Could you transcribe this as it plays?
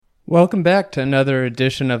Welcome back to another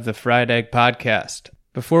edition of the Fried Egg Podcast.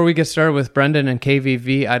 Before we get started with Brendan and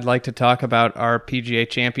KVV, I'd like to talk about our PGA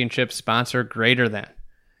Championship sponsor, Greater Than.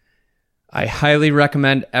 I highly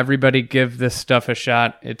recommend everybody give this stuff a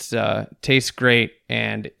shot. It tastes great,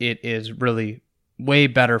 and it is really way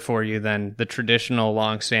better for you than the traditional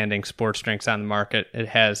long-standing sports drinks on the market. It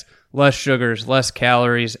has less sugars, less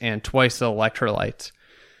calories, and twice the electrolytes.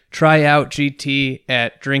 Try out GT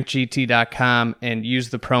at drinkgt.com and use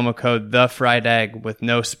the promo code TheFriedEgg with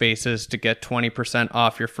no spaces to get 20%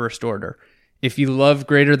 off your first order. If you love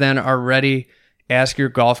Greater Than already, ask your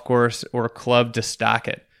golf course or club to stock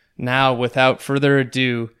it. Now, without further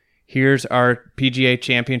ado, here's our PGA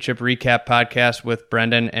Championship Recap podcast with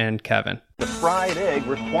Brendan and Kevin. The fried egg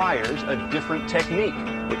requires a different technique.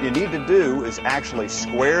 What you need to do is actually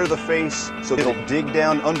square the face so it'll dig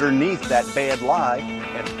down underneath that bad lie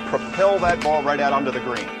and propel that ball right out onto the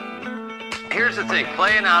green. Here's the thing,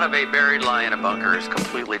 playing out of a buried lie in a bunker is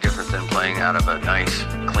completely different than playing out of a nice,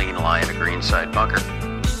 clean lie in a greenside bunker.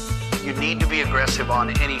 You need to be aggressive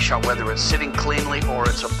on any shot, whether it's sitting cleanly or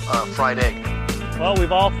it's a fried egg. Well,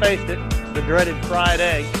 we've all faced it, the dreaded fried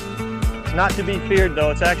egg. It's not to be feared, though.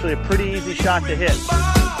 It's actually a pretty easy shot to hit.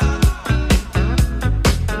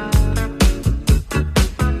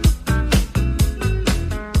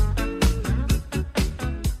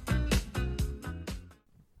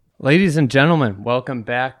 Ladies and gentlemen, welcome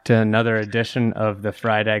back to another edition of the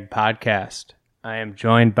Fried Egg Podcast. I am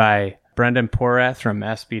joined by Brendan Porath from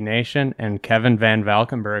SB Nation and Kevin Van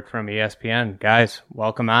Valkenburg from ESPN. Guys,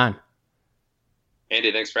 welcome on.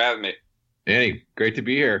 Andy, thanks for having me. Andy, great to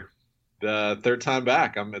be here. The third time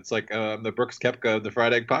back. I'm the Brooks Koepka of the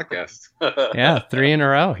Fried Egg Podcast. Yeah, 3 in a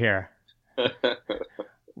row here.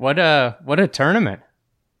 What a tournament.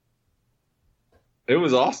 It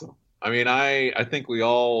was awesome. I mean, I think we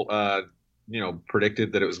all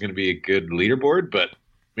predicted that it was going to be a good leaderboard, but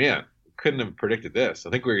man, couldn't have predicted this.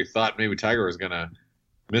 I think we thought maybe Tiger was going to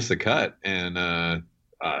miss the cut, and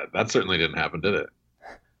that certainly didn't happen, did it?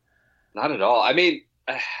 Not at all. I mean,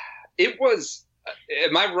 it was.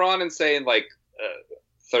 Am I wrong in saying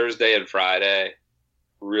Thursday and Friday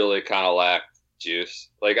really kind of lacked juice?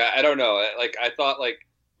 I don't know. I thought we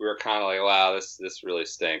were kind of wow, this really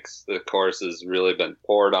stinks. The course has really been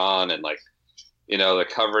poured on, and the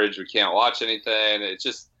coverage, we can't watch anything. It's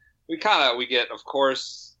just we get, of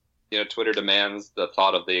course, Twitter demands the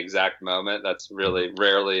thought of the exact moment. That's really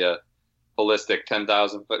rarely a holistic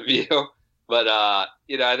 10,000 foot view. But,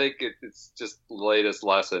 I think it's just the latest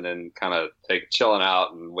lesson in kind of chilling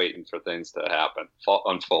out and waiting for things to happen,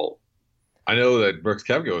 unfold. I know that Brooks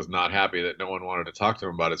Koepka was not happy that no one wanted to talk to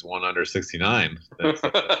him about his 1 under 69.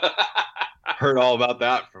 Heard all about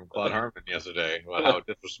that from Claude Harmon yesterday, about how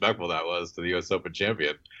disrespectful that was to the U.S. Open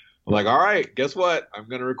champion. I'm like, all right, guess what? I'm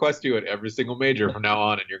going to request you at every single major from now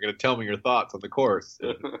on, and you're going to tell me your thoughts on the course.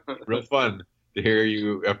 It's real fun to hear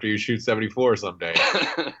you after you shoot 74 someday.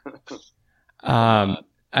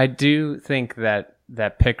 I do think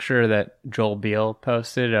that picture that Joel Beal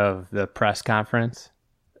posted of the press conference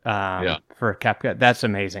for Koepka, that's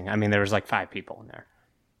amazing. I mean, there was 5 people in there.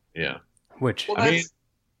 Yeah. Which,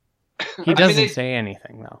 he doesn't say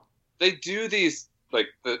anything, though. They do these,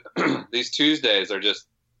 these Tuesdays are just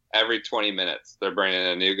every 20 minutes. They're bringing in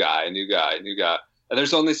a new guy. And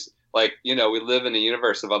there's only, we live in a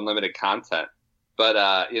universe of unlimited content.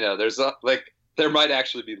 But, there's, there might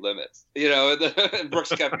actually be limits, Brooks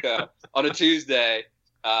Koepka on a Tuesday,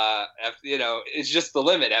 it's just the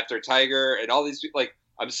limit after Tiger and all these people.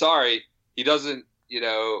 I'm sorry, he doesn't,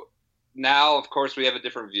 now, of course, we have a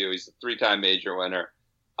different view. He's a 3-time major winner.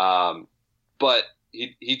 But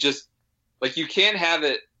he just, you can't have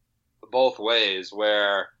it both ways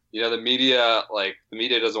where, the media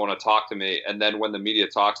doesn't want to talk to me. And then when the media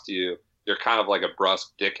talks to you, you're kind of like a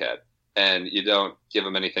brusque dickhead and you don't give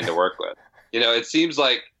them anything to work with. It seems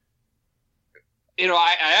like,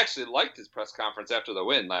 I actually liked his press conference after the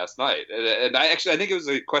win last night. And I think it was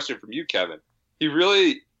a question from you, Kevin. He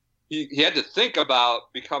really, he had to think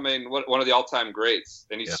about becoming one of the all-time greats.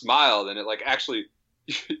 And he smiled, and it actually,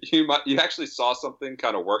 you actually saw something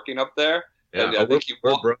kind of working up there. Yeah, and I think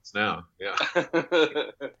we're Brooks now. Yeah.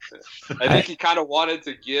 I think he kind of wanted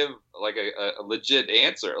to give a legit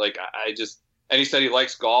answer. And he said he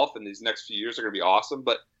likes golf and these next few years are going to be awesome.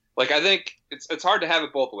 But I think it's hard to have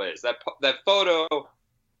it both ways. That photo,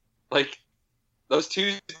 those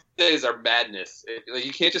Tuesdays are madness.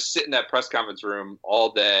 You can't just sit in that press conference room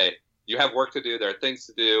all day. You have work to do. There are things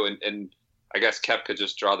to do. And I guess Koepka could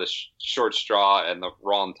just draw this short straw and the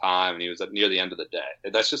wrong time. And he was near the end of the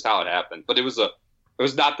day. That's just how it happened. But it was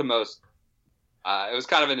not the most It was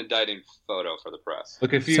kind of an indicting photo for the press.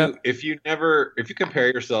 Look, if you compare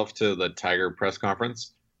yourself to the Tiger press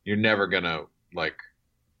conference, you're never gonna like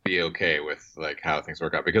be okay with like how things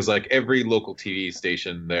work out, because like every local TV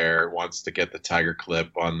station there wants to get the Tiger clip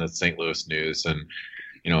on the St. Louis News, and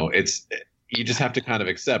you just have to kind of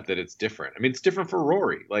accept that it's different. I mean, it's different for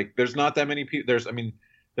Rory. Like, there's not that many people.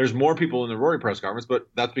 There's more people in the Rory press conference, but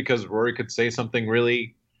that's because Rory could say something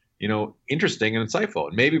really, interesting and insightful.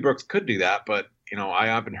 And maybe Brooks could do that, but I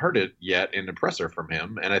haven't heard it yet in the presser from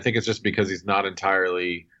him. And I think it's just because he's not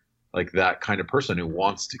entirely like that kind of person who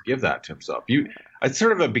wants to give that to himself. It's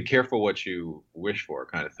sort of a be careful what you wish for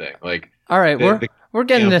kind of thing. Like, all right, we're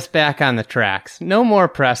getting this back on the tracks. No more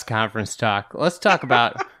press conference talk. Let's talk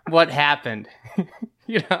about what happened.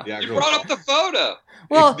 You brought up the photo.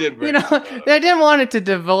 Well, I didn't want it to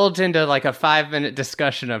divulge into like a 5-minute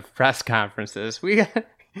discussion of press conferences. We got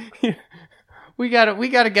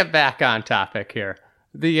to get back on topic here.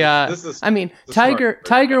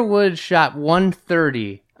 Tiger Woods shot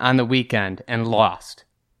 130 on the weekend and lost.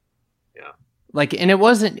 Yeah. Like, and it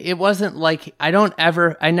wasn't like I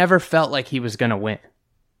never felt like he was going to win.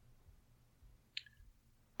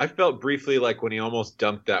 I felt briefly like when he almost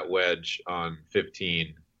dumped that wedge on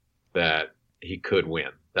 15 that he could win.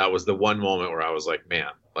 That was the one moment where I was like, man,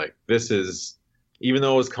 like this is, even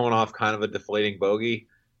though it was coming off kind of a deflating bogey,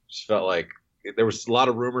 just felt like there was a lot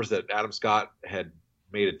of rumors that Adam Scott had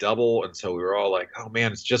made a double. And so we were all like, oh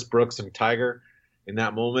man, it's just Brooks and Tiger in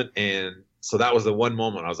that moment. And so that was the one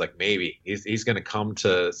moment I was like, maybe he's going to come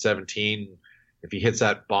to 17. If he hits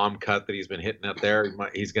that bomb cut that he's been hitting up there,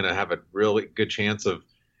 he's going to have a really good chance of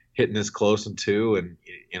hitting this close in 2. And,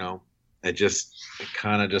 it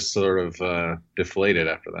kind of just sort of deflated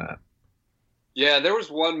after that. Yeah, there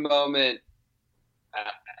was one moment.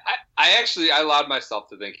 I allowed myself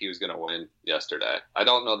to think he was going to win yesterday. I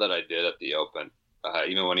don't know that I did at the Open,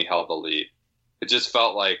 even when he held the lead. It just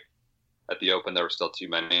felt like at the Open there were still too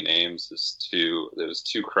many names. It was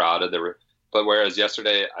too crowded. But whereas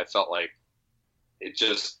yesterday I felt like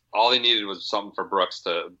all he needed was something for Brooks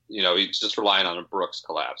to, he's just relying on a Brooks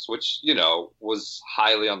collapse, which, was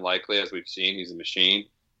highly unlikely, as we've seen. He's a machine.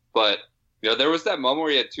 But, there was that moment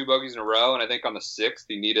where he had 2 bogeys in a row, and I think on the 6th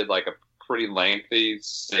he needed like a pretty lengthy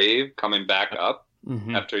save coming back up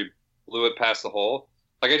after he blew it past the hole.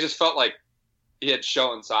 Like, I just felt like he had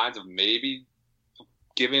shown signs of maybe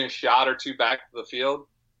giving a shot or 2 back to the field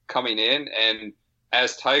coming in. And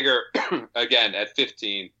as Tiger, again, at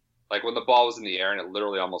 15, like when the ball was in the air and it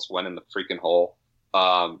literally almost went in the freaking hole,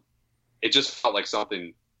 it just felt like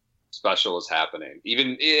something special was happening.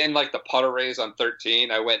 Even in like the putter raise on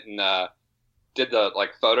 13, I went and did the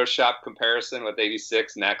like Photoshop comparison with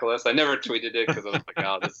 86 Nicholas. I never tweeted it because I was like,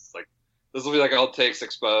 oh, this will be like old takes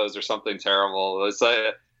exposed or something terrible. It's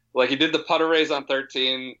like he did the putter raise on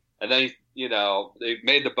 13, and then they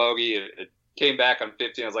made the bogey. It came back on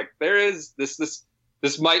 15. I was like, there is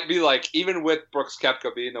this might be like, even with Brooks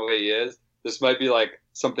Koepka being the way he is, this might be like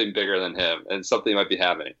something bigger than him and something might be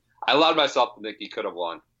happening. I allowed myself to think he could have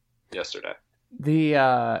won yesterday.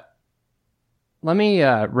 Let me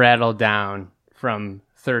rattle down from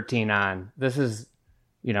 13 on. This is,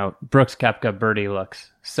 Brooks Koepka birdie looks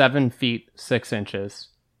 7 feet 6 inches,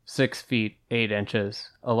 6 feet 8 inches,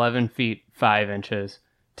 11 feet 5 inches,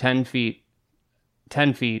 10 feet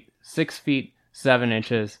 6 feet 7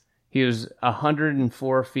 inches. He was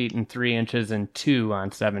 104 feet and 3 inches and 2 on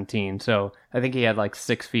 17. So I think he had like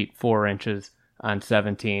 6 feet 4 inches on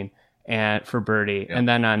 17 and for birdie. Yeah. And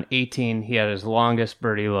then on 18, he had his longest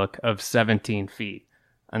birdie look of 17 feet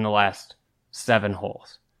on the last 7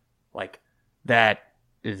 holes. Like, that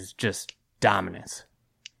is just dominance.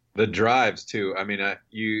 The drives too. I mean,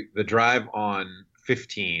 the drive on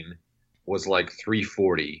 15 was like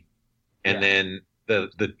 340, and then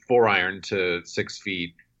the 4-iron to 6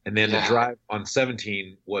 feet. And then the drive on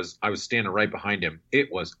 17 I was standing right behind him.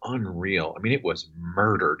 It was unreal. I mean, it was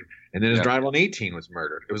murdered. And then his drive on 18 was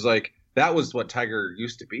murdered. It was like, that was what Tiger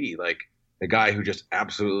used to be. Like a guy who just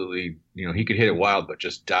absolutely, he could hit it wild, but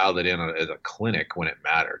just dialed it in as a clinic when it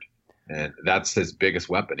mattered. And that's his biggest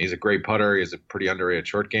weapon. He's a great putter. He has a pretty underrated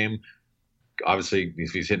short game. Obviously,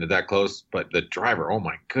 if he's hitting it that close, but the driver, oh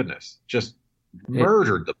my goodness, just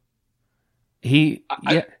murdered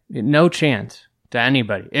no chance to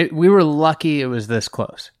anybody. We were lucky it was this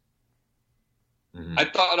close. Mm-hmm. I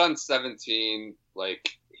thought on 17, like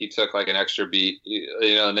he took like an extra beat,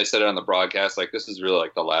 and they said it on the broadcast, like this is really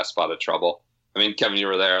like the last spot of trouble. I mean, Kevin, you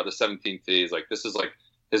were there. The 17th tee is like, this is like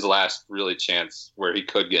his last really chance where he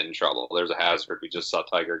could get in trouble. There's a hazard. We just saw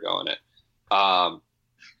Tiger going it.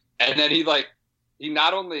 And then he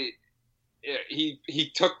not only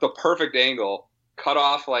he took the perfect angle cut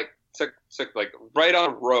off took like right on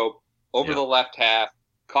a rope over the left half,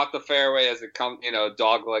 caught the fairway as it comes,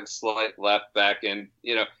 dog leg slight left back, and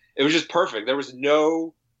it was just perfect. There was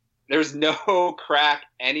no crack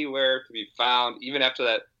anywhere to be found, even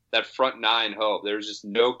after that front nine hole. There was just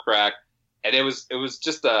no crack, and it was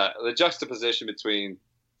just the juxtaposition between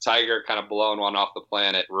Tiger kind of blowing one off the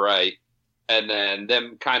planet right, and then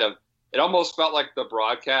them kind of, it almost felt like the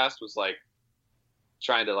broadcast was like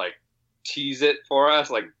trying to like tease it for us,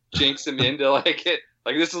 like jinx him into like it,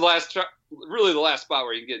 like this is really the last spot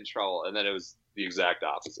where you can get in trouble, and then it was the exact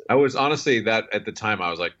opposite. I was honestly, that at the time I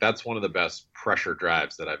was like, that's one of the best pressure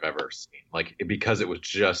drives that I've ever seen. Like, because it was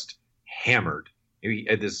just hammered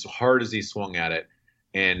as hard as he swung at it,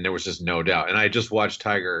 and there was just no doubt. And I just watched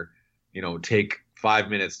Tiger, take 5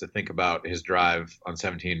 minutes to think about his drive on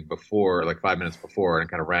 17 before, like 5 minutes before, and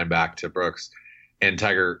kind of ran back to Brooks. And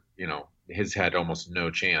Tiger, his had almost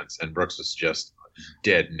no chance, and Brooks was just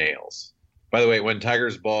dead nails. By the way, when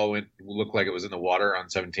Tiger's ball looked like it was in the water on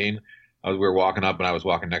 17, we were walking up, and I was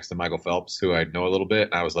walking next to Michael Phelps, who I know a little bit,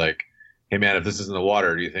 and I was like, hey, man, if this is in the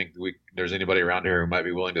water, do you think there's anybody around here who might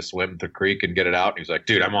be willing to swim the creek and get it out? And he was like,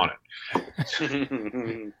 dude, I'm on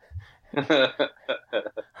it.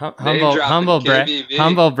 humble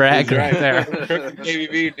brag right there.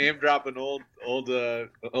 KBV name dropping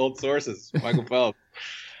old sources. Michael Phelps.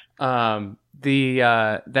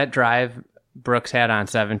 That drive Brooks had on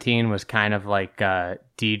 17 was kind of like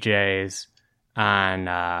DJ's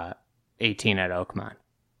on 18 at Oakmont.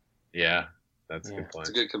 Yeah, that's a good point. It's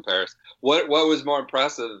a good comparison. What was more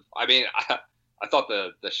impressive? I mean, I thought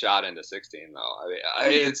the shot into 16 though. I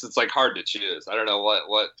mean, it's like hard to choose. I don't know what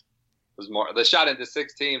was more. The shot into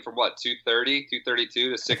 16 from what, 230,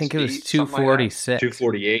 232 to 6 feet? I think it was 246.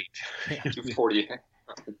 248. 248.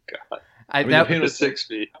 Oh, God. That was 6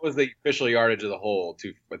 feet. That was the official yardage of the hole,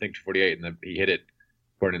 I think 248, and then he hit it,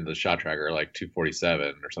 according to the shot tracker, like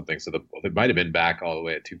 247 or something. So it might have been back all the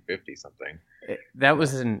way at 250 something. That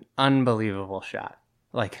was an unbelievable shot.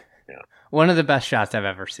 Like, one of the best shots I've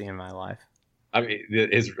ever seen in my life. I mean,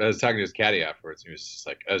 I was talking to his caddy afterwards, and he was just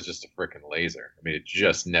like, it was just a freaking laser. I mean, it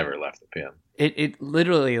just never left the pin. It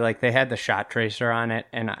literally, like, they had the shot tracer on it,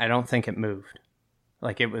 and I don't think it moved.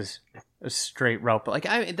 Like, it was a straight rope. Like,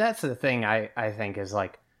 that's the thing I think is,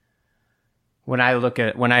 like, when I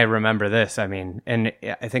remember this, I mean, and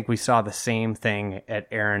I think we saw the same thing at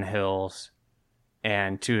Erin Hills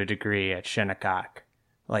and to a degree at Shinnecock.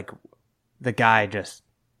 Like, the guy just,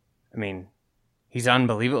 I mean, he's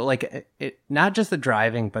unbelievable. Like, not just the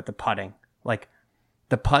driving, but the putting. Like,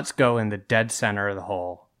 the putts go in the dead center of the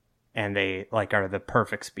hole, and they, like, are the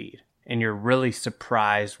perfect speed. And you're really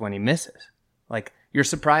surprised when he misses. Like, you're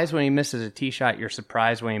surprised when he misses a tee shot. You're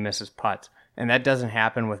surprised when he misses putts. And that doesn't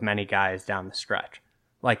happen with many guys down the stretch.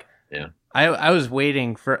 Like, I was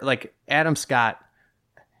waiting for, like, Adam Scott.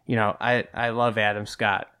 I love Adam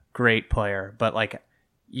Scott. Great player. But, like,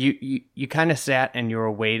 you kind of sat and you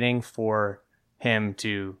were waiting for him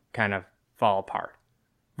to kind of fall apart.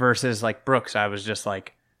 Versus, like, Brooks, I was just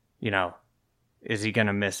like, is he going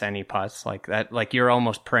to miss any putts? Like that, like, you're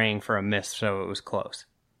almost praying for a miss so it was close.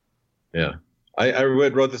 Yeah. I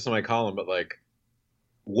wrote this in my column, but, like,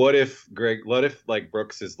 what if like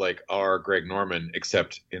Brooks is like our Greg Norman,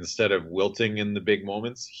 except instead of wilting in the big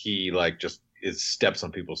moments, he, like, just steps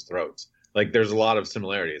on people's throats. Like, there's a lot of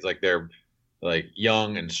similarities. Like, they're, like,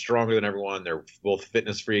 young and stronger than everyone. They're both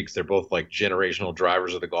fitness freaks. They're both, like, generational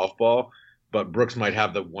drivers of the golf ball. But Brooks might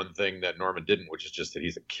have the one thing that Norman didn't, which is just that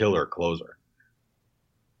he's a killer closer.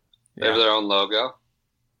 They have their own logo.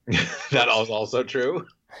 That is also true.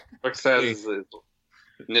 Brooks has his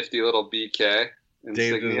nifty little BK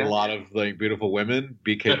insignia. Dave has a lot of, like, beautiful women.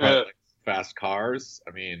 BK has, like, fast cars.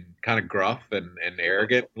 I mean, kind of gruff and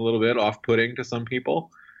arrogant, a little bit off-putting to some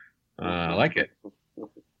people. I like it.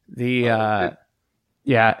 The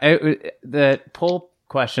poll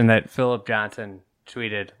question that Philip Johnson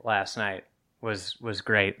tweeted last night was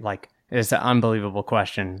great. Like, it's an unbelievable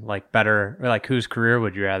question. Like, better, like, whose career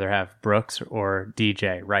would you rather have, Brooks or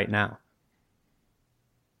DJ right now?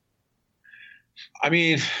 I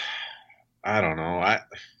mean, I don't know.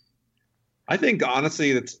 I think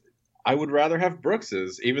honestly I would rather have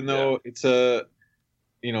Brooks's, even though it's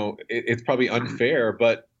it's probably unfair,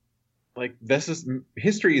 but, like, this is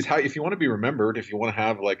history is how, if you want to be remembered, if you want to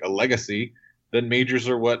have, like, a legacy, then majors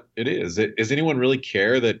are what it is. Does anyone really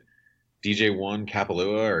care that DJ won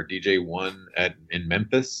Kapalua or DJ won in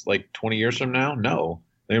Memphis, like, 20 years from now? No.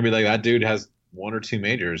 They're going to be like, that dude has one or two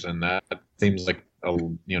majors, and that seems like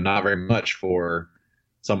not very much for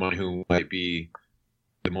someone who might be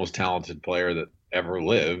the most talented player that ever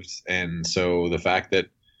lived. And so the fact that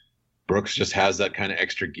Brooks just has that kind of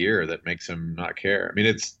extra gear that makes him not care. I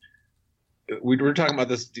mean, we were talking about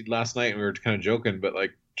this last night and we were kind of joking, but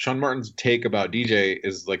like Sean Martin's take about DJ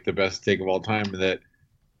is like the best take of all time, that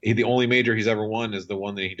the only major he's ever won is the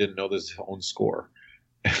one that he didn't know his own score.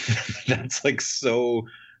 That's like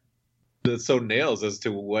that so nails as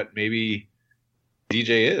to what maybe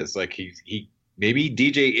DJ is. Like he maybe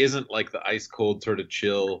DJ isn't like the ice cold sort of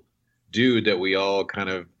chill dude that we all kind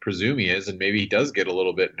of presume he is, and maybe he does get a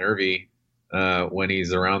little bit nervy when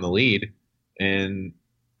he's around the lead, and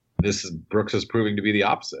Brooks is proving to be the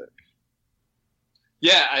opposite.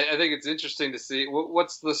 Yeah, I think it's interesting to see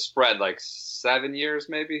what's the spread, like 7 years,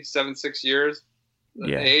 maybe 6 years,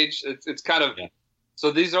 age. It's kind of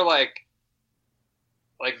so these are like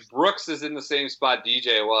Brooks is in the same spot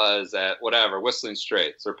DJ was at whatever Whistling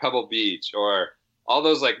Straits or Pebble Beach or all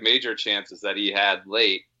those like major chances that he had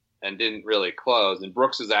late and didn't really close, and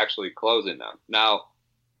Brooks is actually closing them. Now,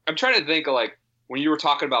 I'm trying to think of like when you were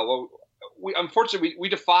talking about what unfortunately we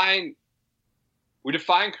define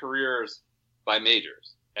careers by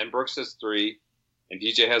majors, and Brooks has 3 and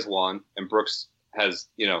DJ has 1 and Brooks has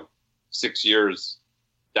 6 years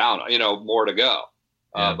down, more to go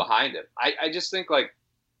behind him. I just think like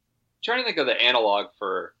trying to think of the analog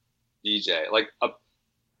for DJ, like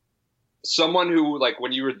someone who like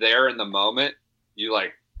when you were there in the moment, you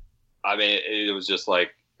like, I mean, it was just like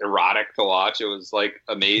erotic to watch. It was like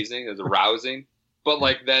amazing. It was arousing. But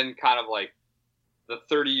like then kind of like the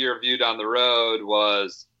 30-year view down the road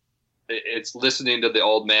was it's listening to the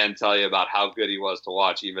old man tell you about how good he was to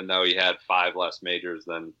watch, even though he had 5 less majors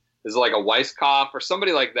than is like a Weisskopf or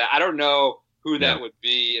somebody like that. I don't know who that would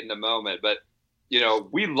be in the moment, but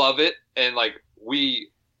we love it. And like we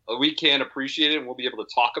can appreciate it and we'll be able to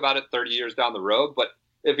talk about it 30 years down the road. But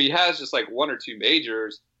if he has just like 1 or 2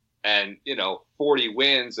 majors and 40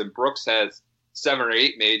 wins, and Brooks has 7 or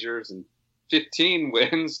 8 majors and 15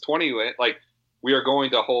 wins, 20 wins, like we are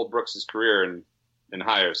going to hold Brooks's career in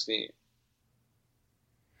higher esteem.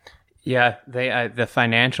 Yeah, the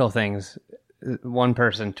financial things. One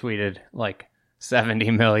person tweeted like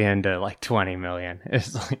 70 million to like 20 million.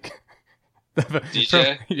 It's like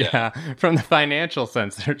DJ? From the financial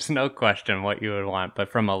sense, there's no question what you would want,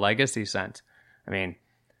 but from a legacy sense, I mean,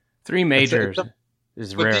 3 majors. But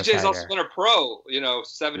DJ's also been a pro,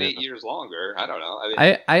 7-8 years longer. I don't know. I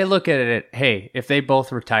mean, I look at it. Hey, if they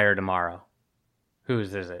both retire tomorrow,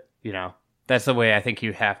 whose is it? That's the way I think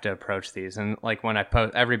you have to approach these. And like when I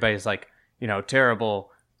post, everybody's like,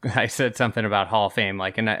 terrible. I said something about Hall of Fame,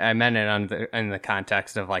 like, and I meant it in the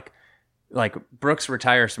context of like Brooks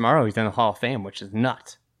retires tomorrow, he's in the Hall of Fame, which is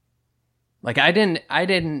nuts. Like I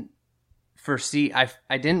didn't foresee.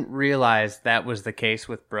 I didn't realize that was the case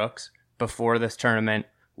with Brooks before this tournament,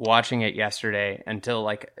 watching it yesterday until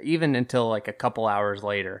a couple hours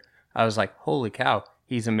later. I was like, holy cow,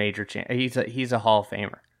 he's a major he's a Hall of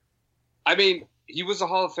Famer. I mean, he was a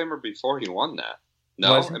Hall of Famer before he won that.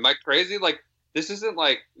 No, am I crazy? Like this isn't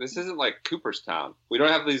like Cooperstown. We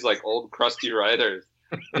don't have these like old crusty writers,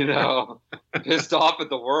 pissed off at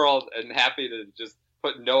the world and happy to just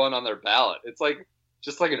put no one on their ballot. It's like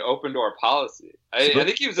just like an open door policy. I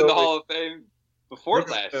think he was in the Hall of Fame before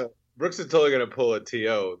last year. Brooks is totally going to pull a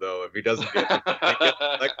TO, though, if he doesn't get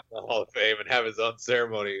the Hall of Fame and have his own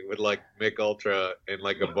ceremony with, like, Mick Ultra in,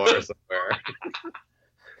 like, a bar somewhere.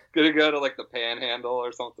 Gonna go to, like, the Panhandle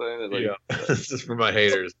or something. Like, this is for my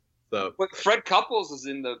haters. So. But Fred Couples is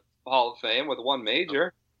in the Hall of Fame with 1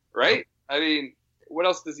 major, right? I mean, what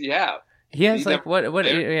else does he have? He has what?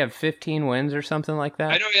 He have 15 wins or something like that.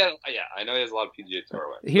 I know he has. Yeah, I know he has a lot of PGA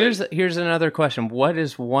Tour wins. Here's another question: what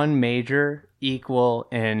is 1 major equal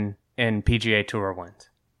in PGA Tour wins?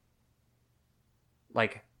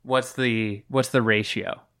 Like, what's the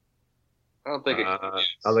ratio? I don't think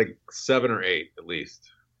like 7 or 8 at least.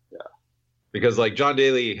 Yeah, because like John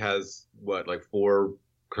Daly has 4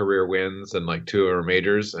 career wins and like 2 are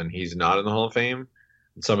majors, and he's not in the Hall of Fame.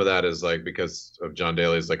 And some of that is like because of John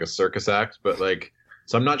Daly's like a circus act, but like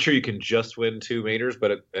so I'm not sure you can just win 2 majors,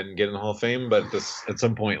 and get in the Hall of Fame. But at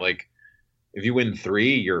some point, like if you win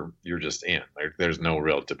 3, you're just in. Like, there's no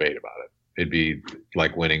real debate about it. It'd be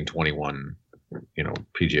like winning 21,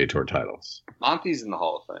 PGA Tour titles. Monty's in the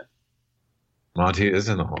Hall of Fame. Monty is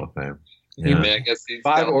in the Hall of Fame. Yeah. I guess he's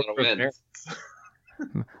 5 got a lot of wins.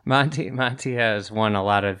 Monty has won a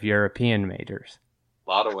lot of European majors. A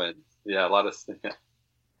lot of wins. Yeah, a lot of. Yeah.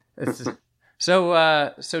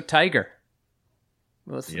 So Tiger.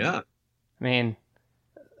 Yeah. I mean,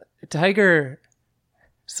 Tiger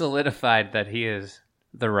solidified that he is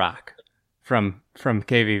the Rock from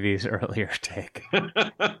KVV's earlier take.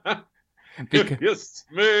 You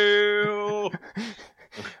smell.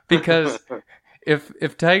 Because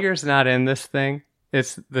if Tiger's not in this thing,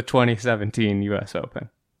 it's the 2017 U.S. Open.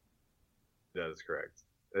 That is correct.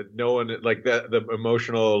 No one like that. The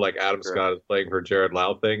emotional like Adam Scott is playing for Jared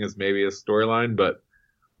Lau thing is maybe a storyline, but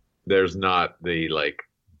there's not the like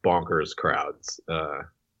bonkers crowds.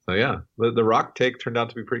 So yeah, the Rock take turned out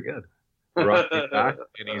to be pretty good. The Rock came back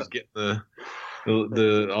and he's getting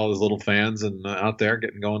the all his little fans and out there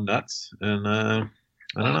getting going nuts. And I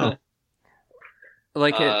don't know.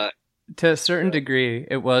 Like to a certain degree,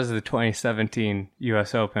 it was the 2017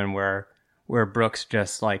 U.S. Open where Brooks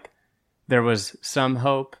just like there was some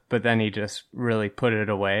hope, but then he just really put it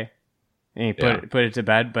away and he put it to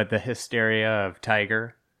bed. But the hysteria of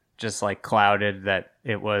Tiger just like clouded that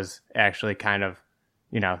it was actually kind of,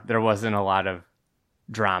 there wasn't a lot of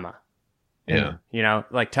drama. Yeah.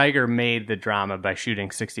 Like Tiger made the drama by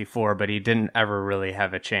shooting 64, but he didn't ever really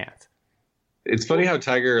have a chance. It's funny how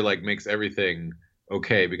Tiger like makes everything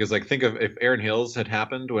okay, because like think of if Aaron Hills had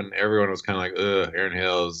happened when everyone was kind of like, ugh, Aaron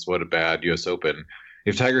Hills, what a bad U.S. Open.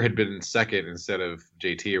 If Tiger had been second instead of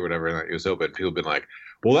JT or whatever in that U.S. Open, people have been like,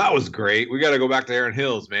 well, that was great. We got to go back to Aaron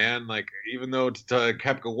Hills, man. Like, even though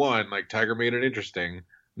Koepka won, like Tiger made it interesting.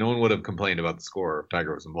 No one would have complained about the score if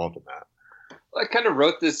Tiger was involved in that. I kind of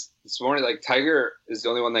wrote this morning. Like Tiger is the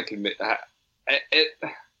only one that can make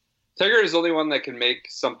Tiger is the only one that can make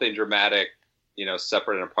something dramatic,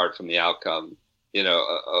 separate and apart from the outcome.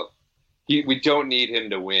 We don't need him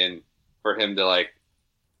to win for him to like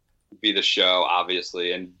be the show,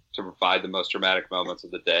 obviously, and to provide the most dramatic moments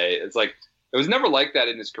of the day. It's like it was never like that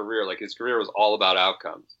in his career. Like his career was all about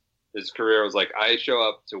outcomes. His career was like, I show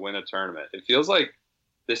up to win a tournament. It feels like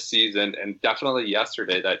this season and definitely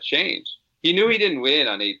yesterday that changed. He knew he didn't win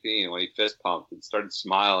on 18 when he fist pumped and started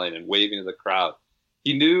smiling and waving to the crowd.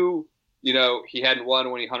 He knew, he hadn't won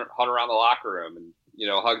when he hung around the locker room and,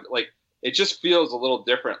 hugged. Like, it just feels a little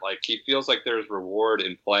different. Like, he feels like there's reward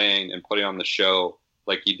in playing and putting on the show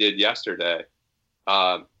like he did yesterday.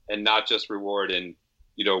 And not just reward in,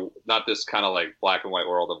 not this kind of like black and white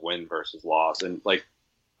world of win versus loss. And, like,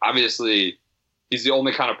 obviously, he's the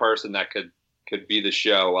only kind of person that could be the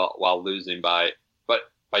show while losing by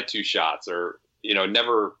 2 shots or,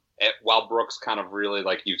 never, while Brooks kind of really,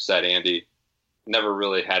 like you said, Andy, never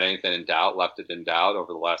really had anything in doubt, left it in doubt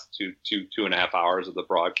over the last two and a half hours of the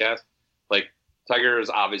broadcast. Like Tiger is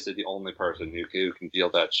obviously the only person who can steal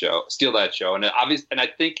that show. And I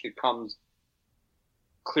think it comes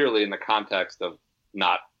clearly in the context of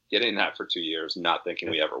not getting that for 2 years and not thinking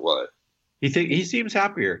we ever would. He seems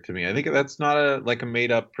happier to me. I think that's not a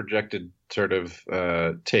made up projected sort of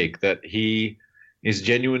take that he is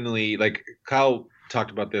genuinely like Kyle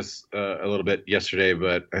talked about this a little bit yesterday,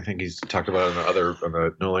 but I think he's talked about it on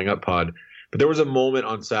the No Laying Up pod. But there was a moment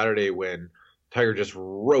on Saturday when Tiger just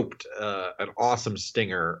roped an awesome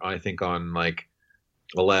stinger, I think on like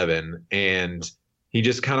 11, and he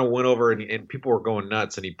just kind of went over and people were going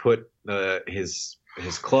nuts, and he put his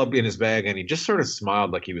club in his bag and he just sort of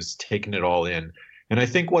smiled like he was taking it all in. And I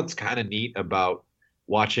think what's kind of neat about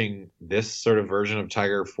watching this sort of version of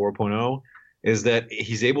Tiger 4.0 is that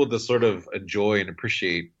he's able to sort of enjoy and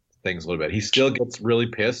appreciate things a little bit. He still gets really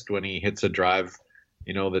pissed when he hits a drive,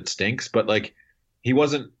 that stinks, but like he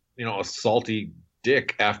wasn't, a salty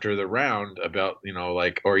dick after the round about,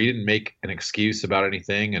 or he didn't make an excuse about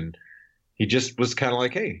anything. And he just was kind of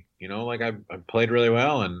like, hey, I played really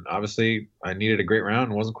well and obviously I needed a great round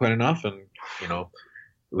and wasn't quite enough. And,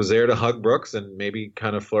 was there to hug Brooks and maybe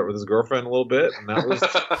kind of flirt with his girlfriend a little bit. And that was...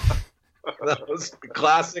 That was the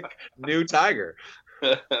classic new Tiger.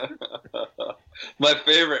 My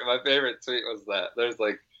favorite tweet was that there's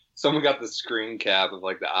like someone got the screen cap of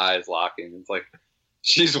like the eyes locking. It's like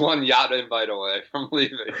she's one yacht invite away from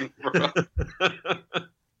leaving.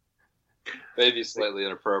 Maybe slightly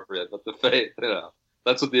inappropriate, but the fate,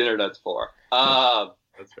 that's what the internet's for.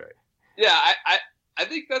 That's right. Yeah, I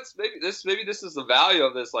think that's maybe this is the value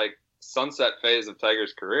of this like sunset phase of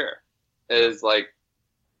Tiger's career is like.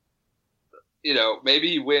 Maybe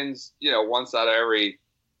he wins, once out of every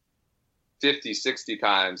 50, 60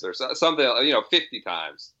 times or something, 50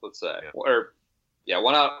 times, let's say. Yeah. Or,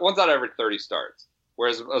 once out of every 30 starts.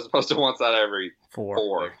 Whereas as opposed to once out of every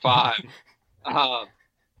 4, 5.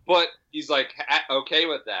 But he's like okay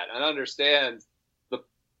with that and understands the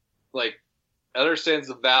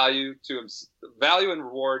value to him, value and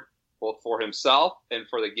reward both for himself and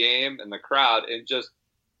for the game and the crowd and just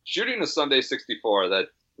shooting a Sunday 64 that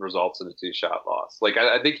results in a 2-shot loss. Like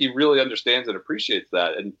I think he really understands and appreciates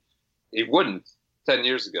that, and he wouldn't 10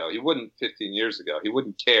 years ago. He wouldn't 15 years ago. He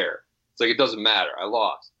wouldn't care. It's like it doesn't matter. I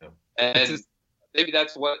lost, and maybe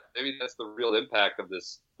that's the real impact of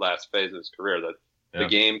this last phase of his career. That The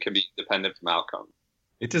game can be dependent from outcome.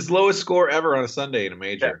 It's his lowest score ever on a Sunday in a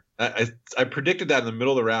major. Yeah. I predicted that in the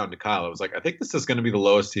middle of the round to Kyle. I was like, I think this is going to be the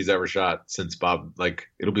lowest he's ever shot since Bob. Like,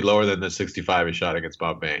 it'll be lower than the 65 he shot against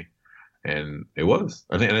Bob May, and it was.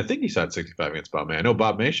 I think he shot 65 against Bob May. I know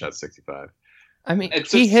Bob May shot 65. I mean,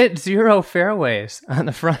 he hit 0 fairways on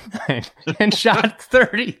the front nine and shot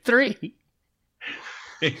 33.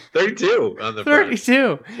 32 on the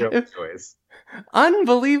 32. Fairways.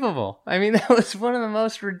 Unbelievable. I mean, that was one of the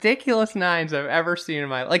most ridiculous nines I've ever seen in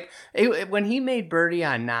my life. Like, when he made birdie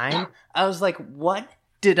on 9, I was like, what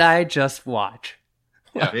did I just watch?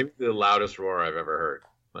 Yeah, maybe the loudest roar I've ever heard.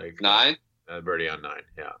 Like 9? Birdie on 9,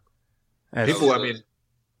 yeah. That's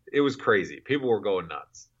It was crazy. People were going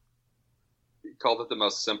nuts. He called it the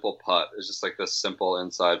most simple putt. It was just like this simple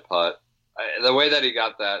inside putt. The way that he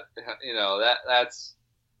got that,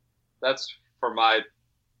 that's for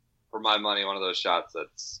my money, one of those shots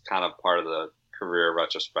that's kind of part of the career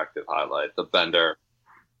retrospective highlight. The bender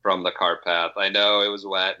from the cart path. I know it was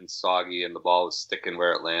wet and soggy and the ball was sticking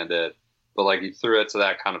where it landed, but like he threw it to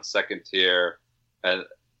that kind of second tier, and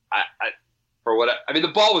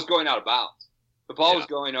the ball was going out of bounds. The ball was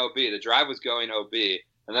going OB. The drive was going OB,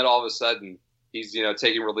 and then all of a sudden he's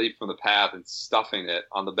taking relief from the path and stuffing it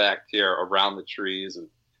on the back tier around the trees and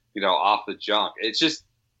off the junk. It's just.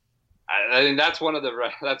 I think that's one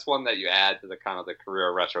that you add to the kind of the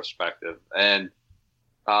career retrospective. And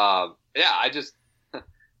I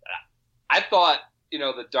thought,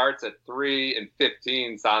 the darts at 3 and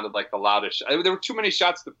 15 sounded like the loudest. There were too many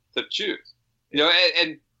shots to choose,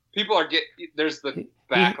 and people are there's the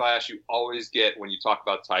backlash you always get when you talk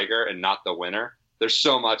about Tiger and not the winner. There's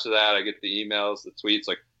so much of that. I get the emails, the tweets,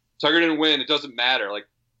 like Tiger didn't win. It doesn't matter. Like,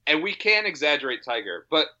 and we can exaggerate Tiger,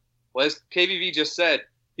 but as KVV just said,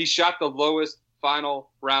 he shot the lowest final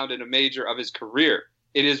round in a major of his career.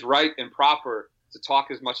 It is right and proper to talk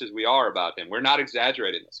as much as we are about him. We're not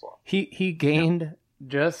exaggerating this one. He gained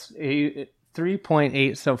just a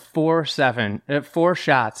 3.8, so 4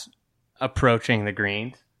 shots approaching the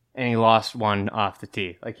greens, and he lost one off the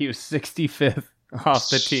tee. Like, he was 65th off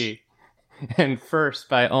the tee and first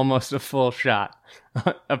by almost a full shot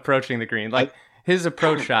approaching the green. Like, his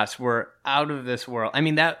approach shots were out of this world. I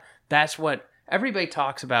mean, that's what everybody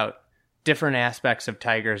talks about, different aspects of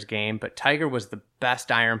Tiger's game, but Tiger was the best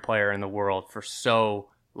iron player in the world for so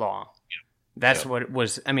long. That's what it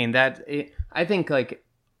was. I mean, I think like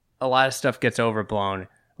a lot of stuff gets overblown,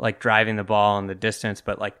 like driving the ball and the distance,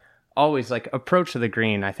 but like always like approach to the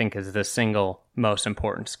green, I think is the single most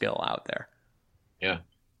important skill out there. Yeah.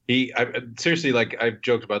 Seriously, like I've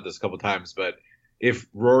joked about this a couple times, but if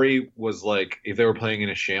Rory was like, if they were playing in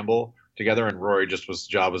a shamble together and Rory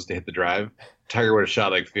job was to hit the drive, Tiger would have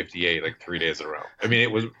shot like 58 like 3 days in a row. I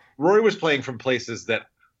mean, Rory was playing from places that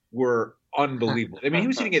were unbelievable. I mean, he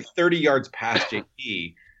was hitting it 30 yards past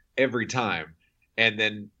JP every time, and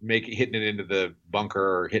then hitting it into the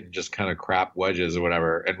bunker or hitting just kind of crap wedges or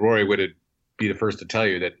whatever. And Rory would be the first to tell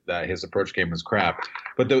you that his approach game was crap.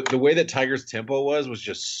 But the way that Tiger's tempo was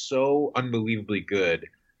just so unbelievably good.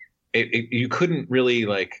 You couldn't really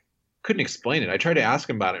couldn't explain it. I tried to ask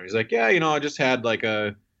him about it. He's like, yeah, I just had like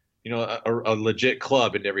a legit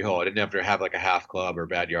club into every hole. I didn't have to have like a half club or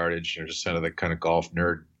bad yardage or just kind of the kind of golf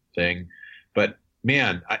nerd thing. But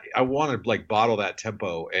man, I want to like bottle that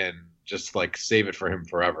tempo and just like save it for him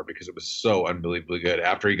forever because it was so unbelievably good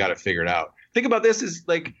after he got it figured out. Think about this is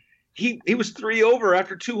like he was 3 over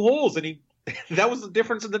after 2 holes and that was the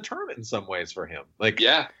difference in the tournament in some ways for him. Like,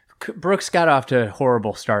 yeah, Brooks got off to a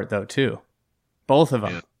horrible start though too. Both of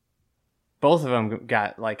them. Yeah. Both of them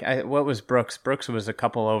got what was Brooks? Brooks was a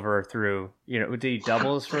couple over through. Did he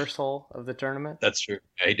double his first hole of the tournament? That's true.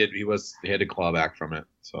 Yeah, he did. He had to claw back from it.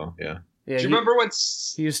 So yeah. Do you remember when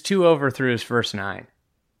he was 2 over through his first 9?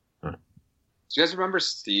 Huh. Do you guys remember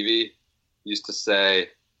Stevie used to say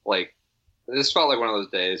this felt like one of those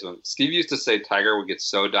days when Stevie used to say Tiger would get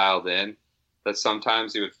so dialed in that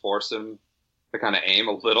sometimes he would force him to kind of aim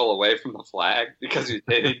a little away from the flag because he was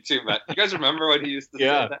hitting too much. You guys remember when he used to say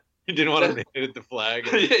that? He didn't want to hit the flag.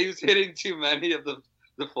 Yeah, he was hitting too many of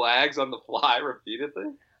the flags on the fly repeatedly.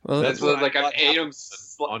 Well, that's what I ate him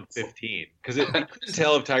on 15 because you couldn't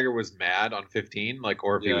tell if Tiger was mad on 15,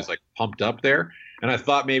 or if he was pumped up there. And I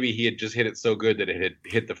thought maybe he had just hit it so good that it had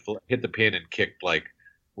hit the pin and kicked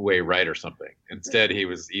way right or something. Instead, he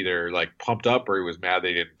was either pumped up or he was mad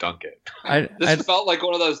they didn't dunk it. This felt like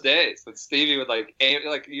one of those days that Stevie would aim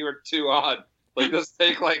you were 2 on. Just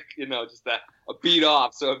take just that a beat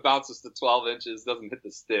off so it bounces to 12 inches, doesn't hit the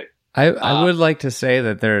stick. I would like to say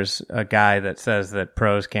that there's a guy that says that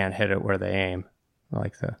pros can't hit it where they aim.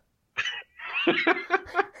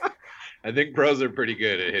 I think pros are pretty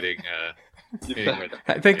good at hitting.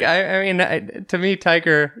 I think. I mean, to me,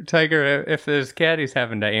 Tiger, if there's caddies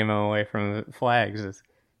having to aim him away from the flags, is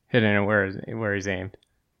hitting it where he's aimed.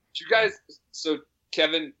 You guys, so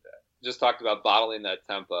Kevin just talked about bottling that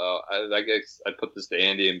tempo. I guess I'd put this to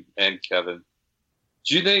Andy and Kevin.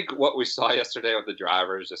 Do you think what we saw yesterday with the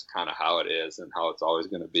driver is just kind of how it is and how it's always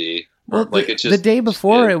going to be? Well, the day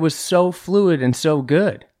before it was so fluid and so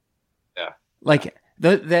good. Yeah, like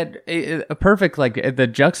a perfect the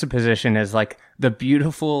juxtaposition is like the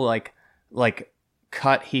beautiful like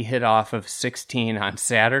cut he hit off of 16 on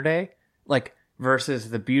Saturday, like versus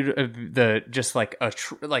the just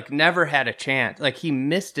like never had a chance. Like he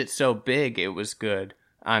missed it so big it was good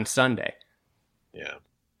on Sunday. Yeah,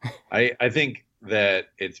 I think that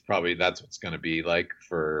it's probably that's what's going to be like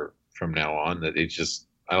from now on. That it's just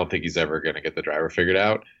I don't think he's ever going to get the driver figured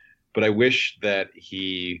out. But I wish that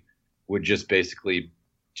he would just basically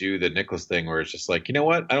do the Nicklaus thing where it's just like, you know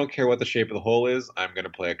what? I don't care what the shape of the hole is. I'm going to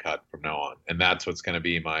play a cut from now on, and that's what's going to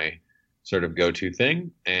be my sort of go-to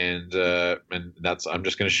thing. And that's I'm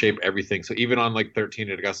just going to shape everything. So even on like 13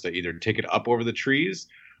 at Augusta, either take it up over the trees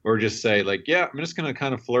or just say like, yeah, I'm just going to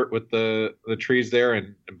kind of flirt with the trees there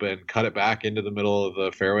and cut it back into the middle of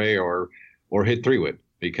the fairway or hit 3-wood,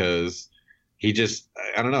 because he just,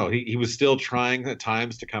 I don't know. He was still trying at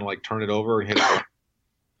times to kind of like turn it over and hit it.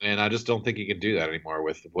 And I just don't think he can do that anymore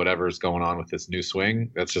with whatever's going on with this new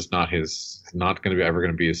swing. That's just not going to be ever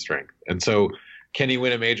going to be his strength. And so can he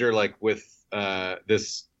win a major like with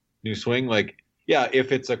this new swing? Like, yeah,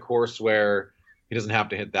 if it's a course where he doesn't have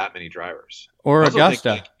to hit that many drivers. Or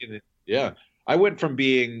Augusta. Yeah. I went from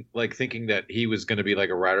being like thinking that he was going to be like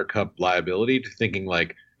a Ryder Cup liability to thinking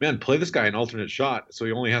like, man, play this guy an alternate shot so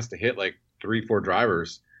he only has to hit like 3-4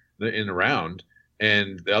 drivers in a round,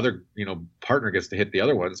 and the other partner gets to hit the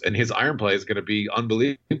other ones, and his iron play is going to be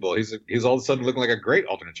unbelievable. He's all of a sudden looking like a great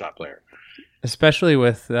alternate shot player, especially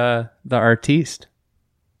with the artiste.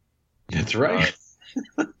 That's right.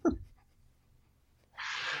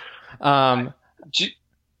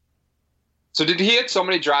 So did he hit so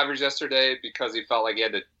many drivers yesterday because he felt like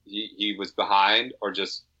he was behind, or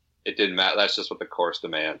just it didn't matter? That's just what the course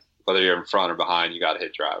demands. Whether you're in front or behind, you got to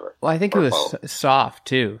hit driver. Well, I think it was soft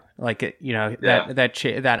too. Like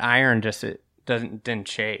that iron just didn't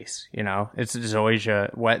chase. It's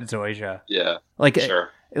Zoysia, wet Zoysia. Yeah,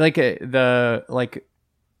 sure.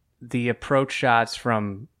 The approach shots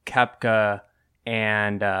from Koepka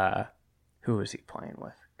and who was he playing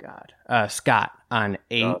with? God, Scott on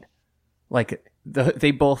 8.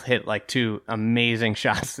 They both hit like 2 amazing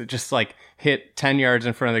shots that just like hit 10 yards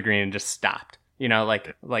in front of the green and just stopped.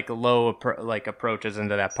 Low approaches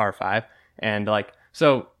into that par 5, and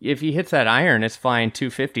so if he hits that iron, it's flying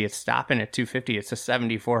 250. It's stopping at 250. It's a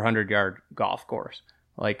 7,400 yard golf course.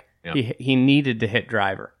 He needed to hit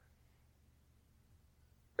driver.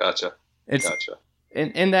 Gotcha.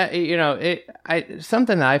 And that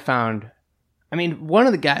something that I found. I mean, one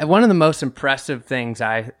of the most impressive things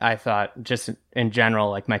I thought just in general,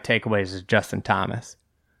 like my takeaways, is Justin Thomas.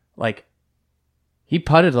 Like he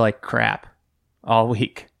putted like crap all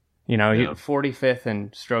week. He 45th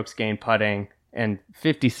in strokes gained putting and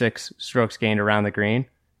 56 strokes gained around the green.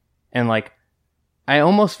 And I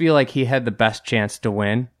almost feel like he had the best chance to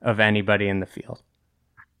win of anybody in the field.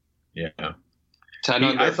 Yeah. 10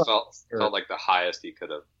 under felt like the highest he could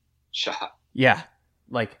have shot. Yeah.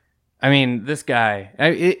 This guy,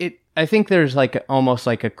 I think there's almost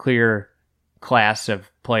like a clear class of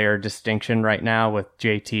player distinction right now with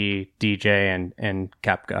JT, DJ, and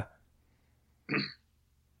Koepka.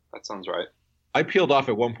 That sounds right. I peeled off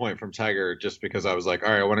at one point from Tiger just because I was like,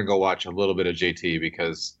 all right, I want to go watch a little bit of JT,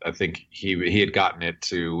 because I think he had gotten it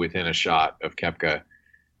to within a shot of Koepka.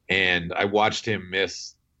 And I watched him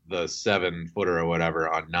miss the 7-footer or whatever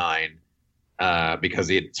on 9 because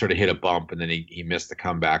he had sort of hit a bump, and then he missed the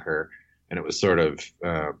comebacker, and it was sort of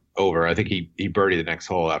over. I think he birdied the next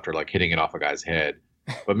hole after hitting it off a guy's head.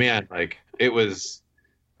 But man, it was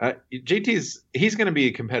he's going to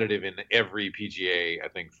be competitive in every PGA, I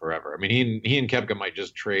think, forever. I mean, he and Koepka might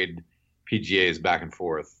just trade PGAs back and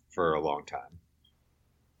forth for a long time.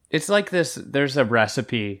 It's like this. There's a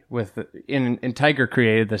recipe and Tiger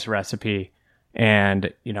created this recipe,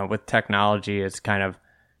 and with technology, it's kind of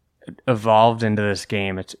evolved into this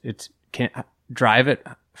game. It's can drive it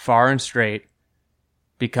far and straight,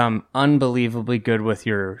 become unbelievably good with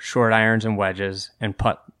your short irons and wedges, and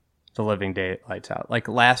putt the living daylights out. Like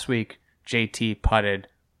last week, JT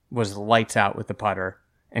was lights out with the putter,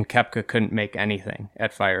 and Koepka couldn't make anything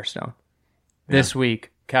at Firestone. Yeah. This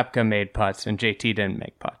week, Koepka made putts, and JT didn't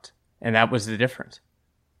make putts, and that was the difference.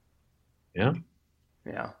 Yeah.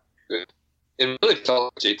 Yeah. It really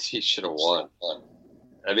felt like JT should have won.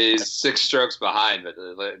 I mean, he's 6 strokes behind, but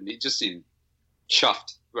he just seemed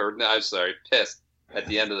chuffed, or no, I'm sorry, pissed at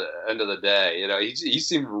the end of the day. You know, he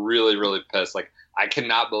seemed really, really pissed. Like, I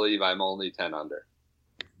cannot believe I'm only 10 under.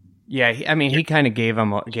 Yeah, he kind of gave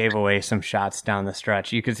away some shots down the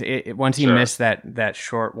stretch. You could once he missed that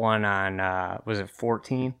short one on was it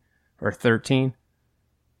 14 or 13?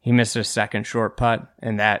 He missed a second short putt,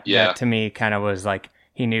 and that to me kind of was like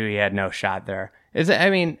he knew he had no shot there.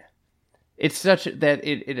 It's such that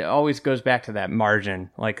it always goes back to that margin,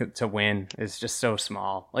 like to win is just so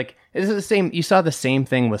small. Like it's the same. You saw the same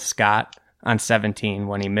thing with Scott on 17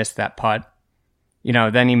 when he missed that putt. You know,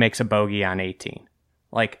 then he makes a bogey on 18.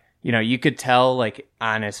 Like, you know, you could tell like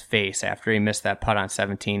on his face after he missed that putt on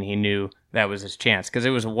 17, he knew that was his chance because it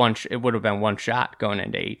would have been one shot going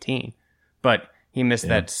into 18, but he missed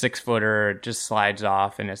that 6-footer, just slides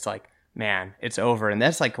off, and it's like, man, it's over. And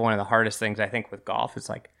that's like one of the hardest things I think with golf. It's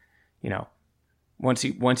like, you know, once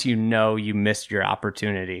you know you missed your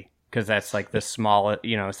opportunity, because that's like the small,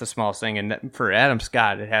 you know, it's the smallest thing. And for Adam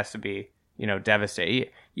Scott, it has to be, you know, devastating.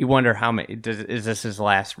 You wonder how many is this his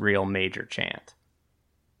last real major chance?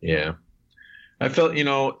 Yeah, I felt, you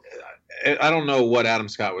know, I don't know what Adam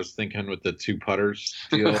Scott was thinking with the 2 putters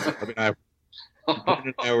deal. I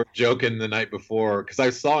mean, I were joking the night before because I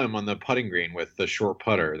saw him on the putting green with the short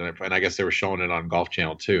putter, and I guess they were showing it on Golf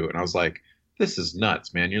Channel too. And I was like, "This is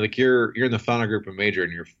nuts, man! You're in the final group of major,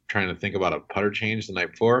 and you're trying to think about a putter change the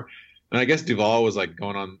night before." And I guess Duval was like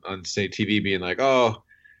going on say TV, being like, "Oh,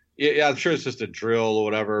 yeah, I'm sure it's just a drill or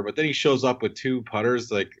whatever." But then he shows up with 2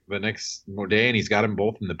 putters like the next day, and he's got them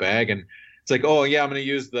both in the bag. And it's like, "Oh yeah, I'm going to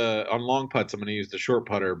use on long putts, I'm going to use the short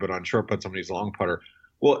putter, but on short putts, I'm going to use the long putter."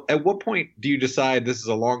 Well, at what point do you decide this is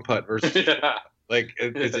a long putt versus like,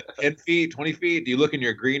 is it 10 feet, 20 feet? Do you look in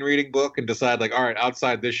your green reading book and decide like, all right,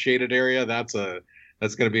 outside this shaded area, that's going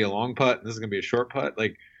to be a long putt, and this is going to be a short putt?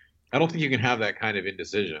 Like, I don't think you can have that kind of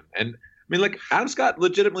indecision. And I mean, like, Adam Scott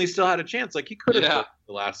legitimately still had a chance. Like, he could have hit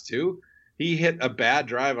the last 2. He hit a bad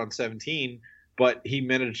drive on 17, but he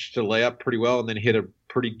managed to lay up pretty well and then hit a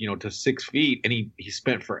pretty, you know, to 6 feet. And he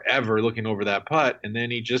spent forever looking over that putt. And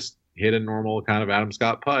then he just hit a normal kind of Adam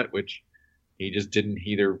Scott putt, which he just didn't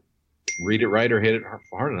either read it right or hit it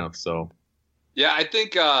hard enough. So, yeah, I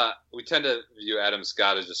think we tend to view Adam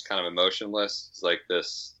Scott as just kind of emotionless. He's like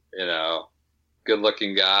this, you know,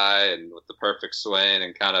 good-looking guy and with the perfect swing,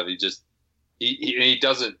 and kind of he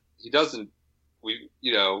doesn't we,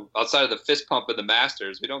 you know, outside of the fist pump at the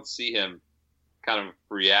Masters, we don't see him kind of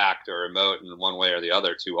react or emote in one way or the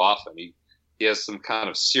other too often. He has some kind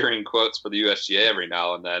of searing quotes for the USGA every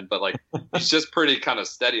now and then, but like he's just pretty kind of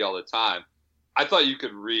steady all the time. I thought you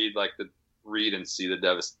could read and see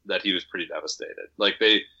that he was pretty devastated. Like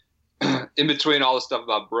they, in between all the stuff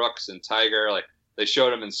about Brooks and Tiger, like they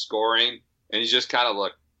showed him in scoring, and he just kind of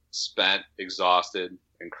looked spent, exhausted,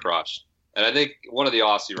 and crushed. And I think one of the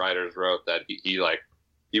Aussie writers wrote that he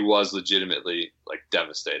was legitimately like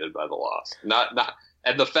devastated by the loss.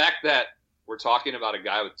 And the fact that we're talking about a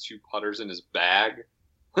guy with 2 putters in his bag,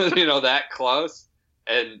 you know, that close,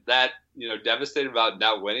 and that, you know, devastated about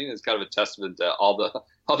not winning is kind of a testament to all the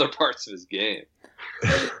other parts of his game.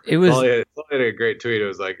 It was a great tweet. It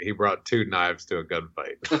was like he brought 2 knives to a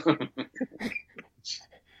gunfight.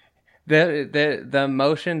 The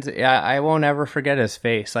emotions, I won't ever forget his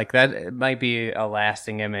face. Like that might be a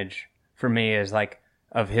lasting image for me, is like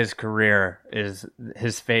of his career, is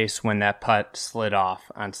his face when that putt slid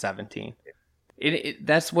off on 17.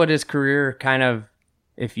 That's what his career kind of,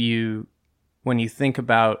 when you think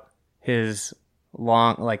about his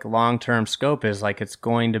long-term scope, is like it's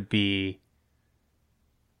going to be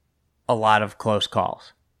a lot of close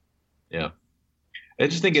calls. Yeah. I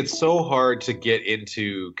just think it's so hard to get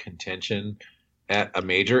into contention at a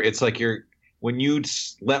major. It's like when you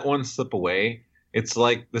let one slip away, it's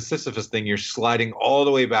like the Sisyphus thing. You're sliding all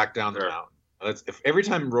the way back down the mountain. If every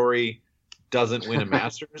time Rory doesn't win a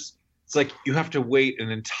Masters, it's like you have to wait an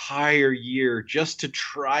entire year just to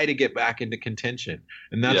try to get back into contention.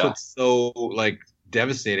 And that's what's so like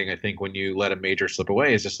devastating, I think, when you let a major slip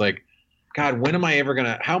away. It's just like, God,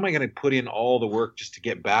 how am I going to put in all the work just to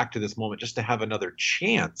get back to this moment, just to have another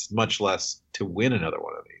chance, much less to win another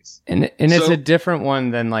one of these? And it's a different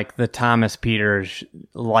one than like the Thomas Peters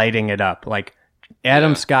lighting it up. Like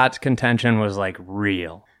Adam Scott's contention was like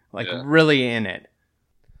real, really in it.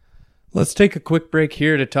 Let's take a quick break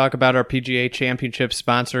here to talk about our PGA Championship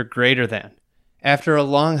sponsor, Greater Than. After a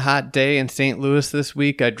long, hot day in St. Louis this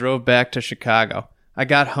week, I drove back to Chicago. I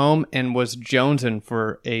got home and was jonesing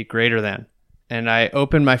for a Greater Than. and I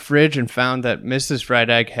opened my fridge and found that Mrs. Fried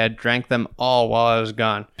Egg had drank them all while I was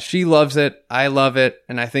gone. She loves it, I love it,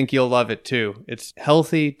 and I think you'll love it too. It's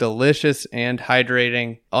healthy, delicious, and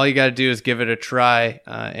hydrating. All you got to do is give it a try,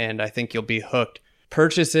 and I think you'll be hooked.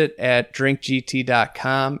 Purchase it at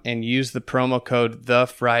drinkgt.com and use the promo code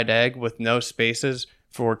TheFriedEgg with no spaces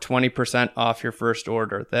for 20% off your first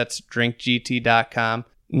order. That's drinkgt.com.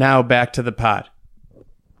 Now back to the pod.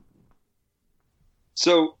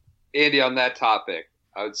 So, Andy, on that topic,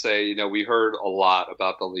 I would say, we heard a lot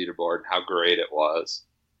about the leaderboard and how great it was.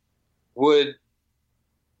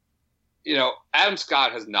 Adam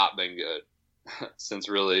Scott has not been good since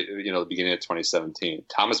really, the beginning of 2017.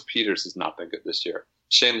 Thomas Pieters has not been good this year.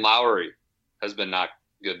 Shane Lowry has been not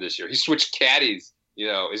good this year. He switched caddies.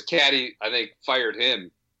 His caddy, I think, fired him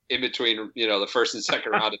in between, the first and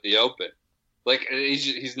second round at the Open. Like,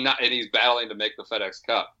 he's not, and he's battling to make the FedEx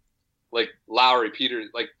Cup. Like Lowry, Peters,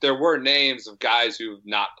 like there were names of guys who've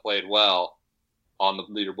not played well on the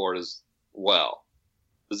leaderboard as well.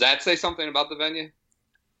 Does that say something about the venue?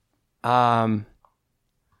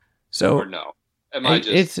 So or no? Am I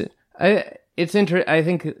just? It's interesting. I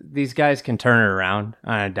think these guys can turn it around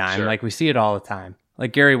on a dime. Sure. Like we see it all the time.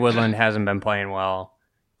 Like Gary Woodland hasn't been playing well,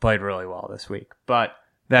 played really well this week. But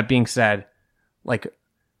that being said, like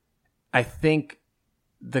I think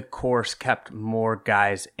the course kept more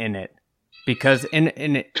guys in it. Because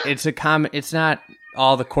it's not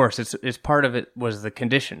all the course. It's part of it was the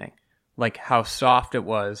conditioning, like how soft it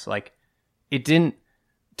was. Like it didn't.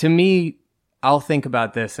 To me, I'll think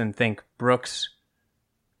about this and think Brooks.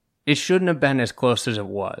 It shouldn't have been as close as it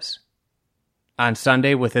was on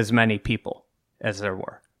Sunday with as many people as there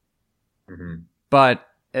were. Mm-hmm. But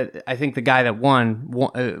I think the guy that won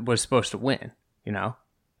was supposed to win.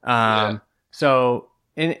 Yeah. So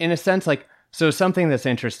in a sense, like. So something that's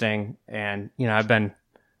interesting, and I've been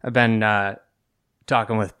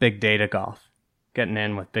talking with Big Data Golf, getting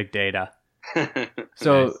in with Big Data.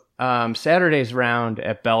 So Saturday's round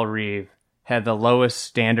at Belle Reve had the lowest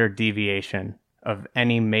standard deviation of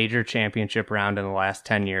any major championship round in the last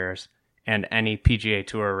 10 years, and any PGA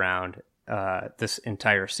Tour round this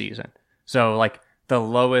entire season. So like the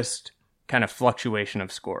lowest kind of fluctuation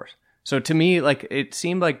of scores. So to me, like it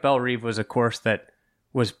seemed like Belle Reve was a course that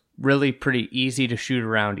was really pretty easy to shoot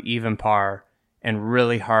around even par and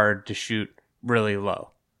really hard to shoot really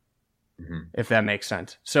low, if that makes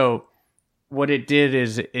sense. So what it did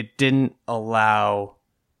is it didn't allow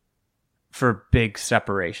for big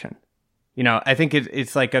separation. I think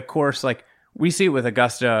it's like a course like we see with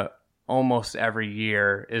Augusta almost every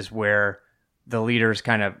year is where the leaders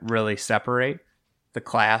kind of really separate the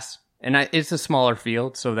class. And it's a smaller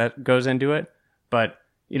field, so that goes into it. But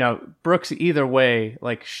Brooks, either way,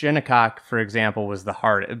 like Shinnecock, for example, was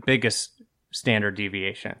the biggest standard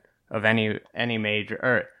deviation of any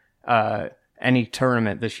major or any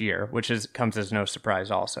tournament this year, which comes as no surprise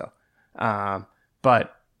also.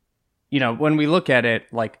 But when we look at it,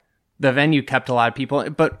 like the venue kept a lot of people,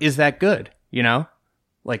 but is that good?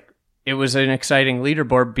 Like it was an exciting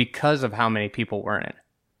leaderboard because of how many people were in it.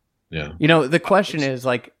 Yeah. The question is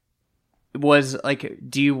like,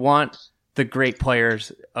 do you want the great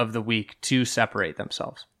players of the week to separate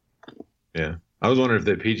themselves? Yeah. I was wondering if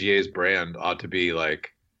the PGA's brand ought to be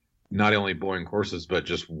like not only boring courses, but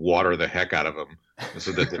just water the heck out of them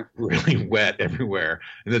so that they're really wet everywhere.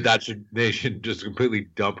 And they should just completely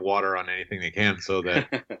dump water on anything they can so that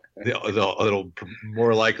it'll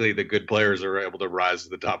more likely the good players are able to rise to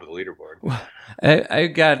the top of the leaderboard.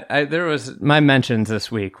 There was my mentions this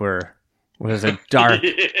week was a dark,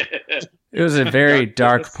 it was a very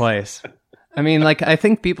dark place. I mean, like, I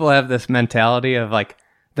think people have this mentality of like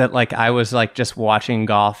that, like I was like just watching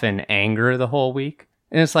golf in anger the whole week.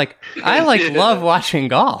 And it's like, I like love watching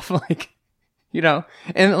golf, like,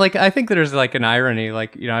 and like, I think there's like an irony,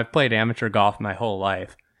 like, I've played amateur golf my whole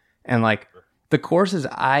life, and like the courses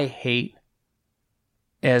I hate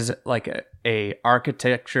as like a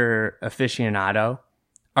architecture aficionado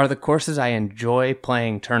are the courses I enjoy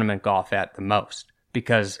playing tournament golf at the most,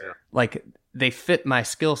 because like they fit my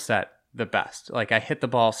skill set the best. Like I hit the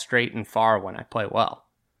ball straight and far when I play well,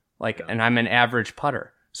 like, and I'm an average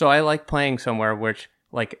putter. So I like playing somewhere which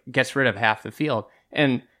like gets rid of half the field.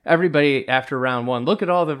 And everybody after round one, look at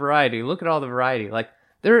all the variety. Like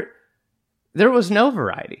there was no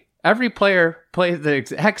variety. Every player played the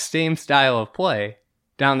exact same style of play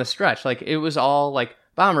down the stretch. Like it was all like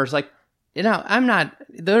bombers. Like,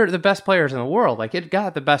 they're the best players in the world. Like it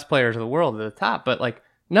got the best players in the world at the top, but like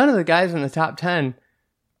none of the guys in the top 10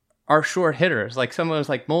 are short hitters. Like someone was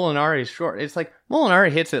like Molinari's short. It's like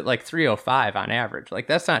Molinari hits it like 305 on average. Like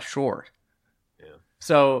that's not short. Yeah.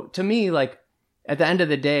 So to me, like at the end of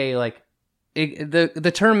the day, like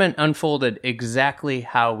the tournament unfolded exactly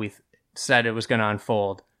how we said it was going to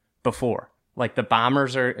unfold before. Like the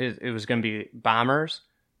bombers it was going to be bombers,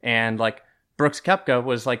 and like Brooks Koepka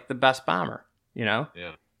was like the best bomber, you know?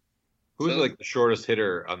 Yeah. Who's like the shortest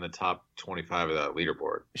hitter on the top 25 of that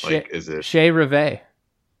leaderboard? Like, is it Shea Reve?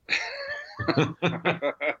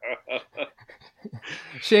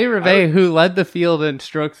 Shea Reve, who led the field in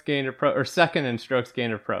strokes gained approach, or second in strokes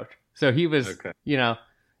gained approach. So he was, you know,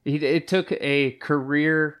 it took a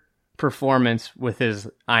career performance with his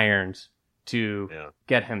irons to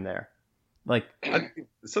get him there. Like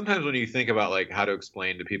sometimes when you think about like how to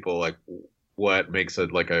explain to people like what makes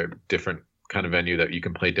it like a different kind of venue that you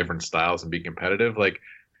can play different styles and be competitive, like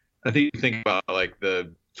I think you think about like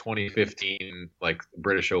the 2015 like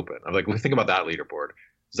British Open. I'm like, think about that leaderboard.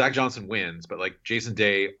 Zach Johnson wins, but like Jason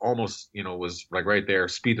Day almost, you know, was like right there.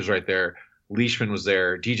 Spieth was right there. Leishman was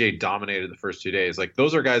there. DJ dominated the first 2 days. Like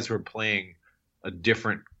those are guys who are playing a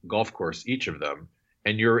different golf course, each of them.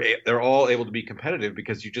 And they're all able to be competitive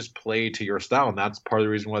because you just play to your style. And that's part of the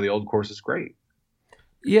reason why the old course is great.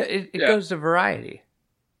 Yeah. It goes to variety.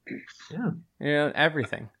 Yeah. You know,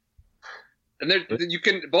 everything. And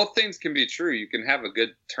both things can be true. You can have a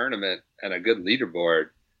good tournament and a good leaderboard,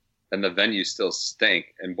 and the venue still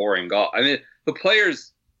stink and boring golf. I mean, the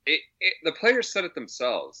players said it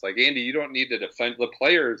themselves. Like, Andy, you don't need to defend the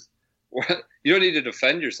players. You don't need to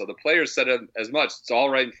defend yourself. The players said it as much. It's all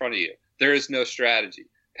right in front of you. There is no strategy.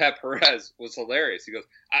 Pat Perez was hilarious. He goes,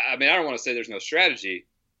 I mean, I don't want to say there's no strategy,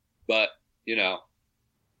 but, you know,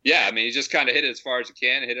 yeah, I mean, he just kind of hit it as far as you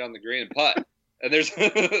can, hit it on the green and putt. And there's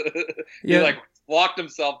he like walked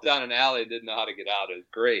himself down an alley and didn't know how to get out. It was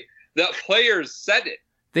great. The players said it.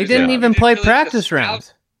 They didn't even play practice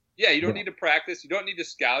rounds. Yeah, you don't need to practice. You don't need to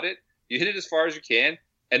scout it. You hit it as far as you can,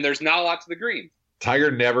 and there's not a lot to the green.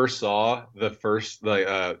 Tiger never saw the first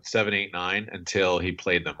 7, 8, 9 until he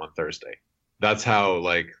played them on Thursday. That's how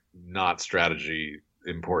like not strategy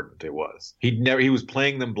important it was. He was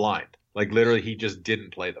playing them blind. Like literally, he just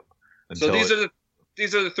didn't play them. So these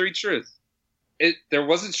are the three truths. There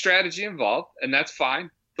wasn't strategy involved, and that's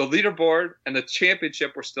fine. The leaderboard and the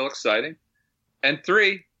championship were still exciting. And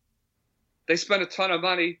 3, they spent a ton of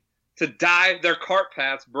money to dye their cart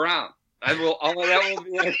paths brown. That will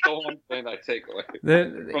be like the one thing I take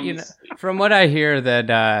away. From what I hear,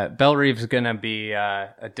 that Bellerive's going to be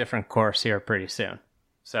a different course here pretty soon.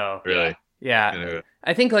 So really, yeah.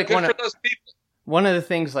 I think like for those people. One of the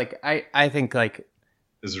things like I think like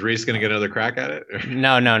is Reese going to get another crack at it?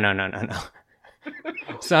 No.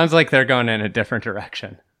 Sounds like they're going in a different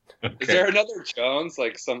direction. Okay. Is there another Jones,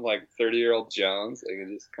 like some like 30-year-old Jones? They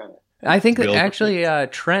can just kind of. I think actually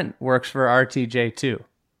Trent works for RTJ too.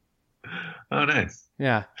 Oh, nice.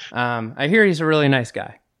 Yeah. I hear he's a really nice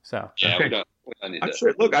guy. So yeah, okay. we don't need I'm that.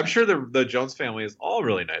 sure. Look, I'm sure the Jones family is all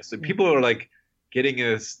really nice. And people are like getting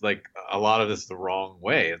this like a lot of this the wrong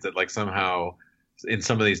way. Is that like somehow in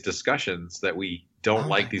some of these discussions that we don't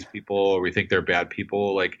like these people or we think they're bad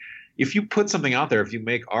people? Like if you put something out there, if you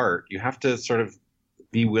make art, you have to sort of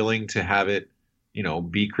be willing to have it, you know,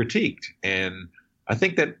 be critiqued. And I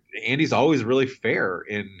think that Andy's always really fair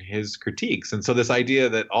in his critiques. And so this idea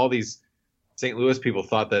that all these St. Louis people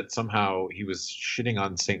thought that somehow he was shitting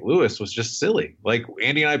on St. Louis was just silly. Like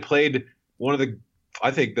Andy and I played one of the,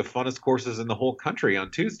 I think, the funnest courses in the whole country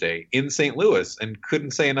on Tuesday in St. Louis and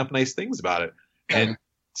couldn't say enough nice things about it. And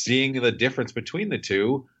seeing the difference between the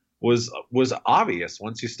two was obvious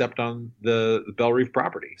once you stepped on the Belle Reef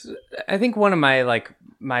property. I think one of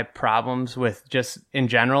my problems with just in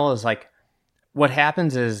general is like what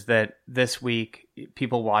happens is that this week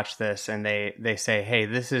people watch this and they say, hey,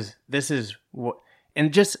 this is what,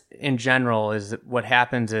 and just in general is what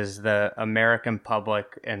happens is the American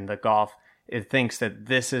public and the golf, it thinks that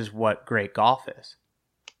this is what great golf is.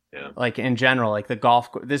 Yeah. Like in general, like the golf,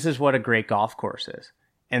 this is what a great golf course is.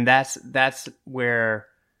 And that's where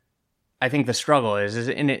I think the struggle is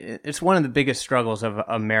and it's one of the biggest struggles of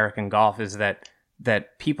American golf is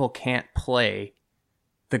that people can't play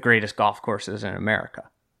the greatest golf courses in America.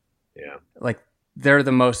 Yeah. Like they're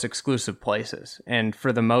the most exclusive places. And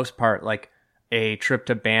for the most part, like a trip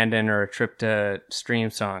to Bandon or a trip to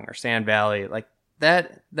Streamsong or Sand Valley, like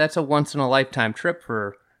that's a once in a lifetime trip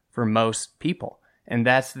for most people. And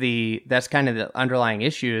that's kind of the underlying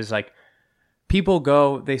issue is like people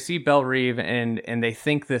go, they see Belle Rive and they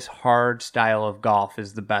think this hard style of golf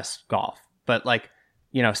is the best golf. But like,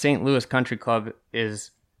 you know, St. Louis Country Club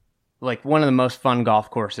is like one of the most fun golf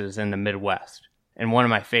courses in the Midwest and one of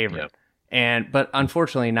my favorite. Yep. But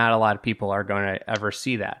unfortunately, not a lot of people are going to ever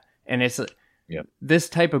see that. And it's this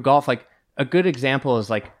type of golf, like a good example is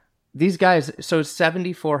like these guys, so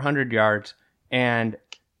 7,400 yards, and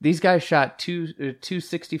these guys shot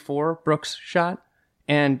 264. Brooks shot,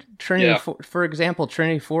 and Trinity, for example,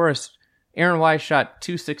 Trinity Forest, Aaron Wise shot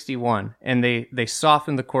 261, and they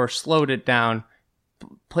softened the course, slowed it down,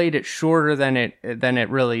 played it shorter than it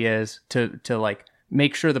really is to like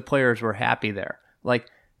make sure the players were happy there. Like,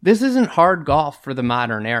 this isn't hard golf for the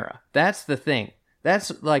modern era. That's the thing.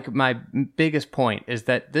 That's like my biggest point, is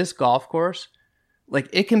that this golf course, like,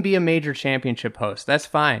 it can be a major championship host. That's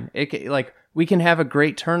fine. We can have a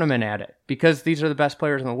great tournament at it because these are the best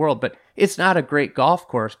players in the world, but it's not a great golf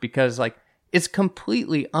course because, like, it's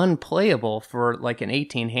completely unplayable for like an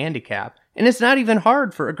 18 handicap, and it's not even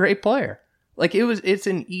hard for a great player. Like, it's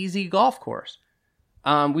an easy golf course.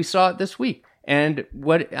 We saw it this week. And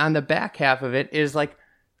what on the back half of it is, like,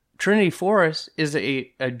 Trinity Forest is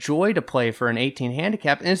a joy to play for an 18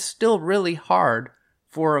 handicap, and it's still really hard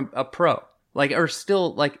for a pro. Like, or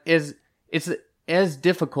still, like, it's as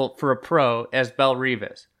difficult for a pro as Belle Reve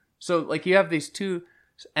is. So, like, you have these two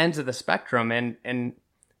ends of the spectrum, and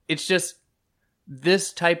it's just,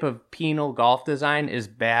 this type of penal golf design is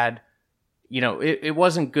bad. You know, it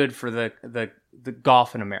wasn't good for the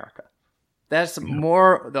golf in America. That's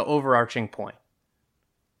more the overarching point.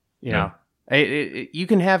 You know, you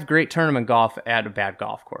can have great tournament golf at a bad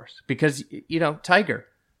golf course because, you know, Tiger,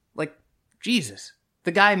 like, Jesus,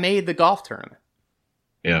 the guy made the golf tournament.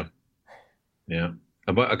 Yeah. Yeah.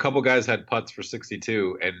 A couple guys had putts for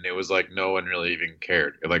 62, and it was like no one really even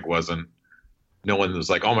cared. It like wasn't, no one was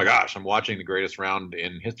like, oh my gosh, I'm watching the greatest round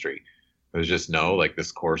in history. It was just, no, like,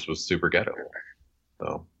 this course was super gettable.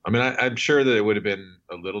 So, I mean, I'm sure that it would have been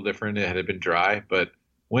a little different had it been dry, but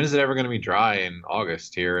when is it ever going to be dry in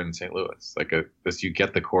August here in St. Louis? Like, you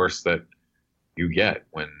get the course that you get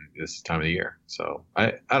when this time of the year. So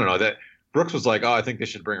I don't know, that Brooks was like, oh, I think they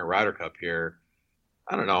should bring a Ryder Cup here.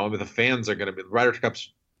 I don't know. I mean, the fans are going to be, Ryder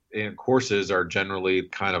Cups in courses are generally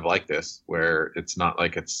kind of like this, where it's not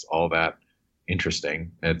like it's all that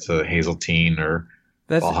interesting. It's a Hazeltine or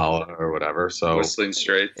Valhalla or whatever. So Whistling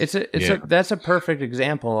Straits. That's a perfect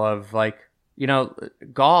example of, like, you know,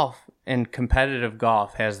 golf and competitive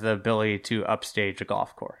golf has the ability to upstage a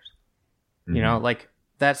golf course. Mm-hmm. You know, like,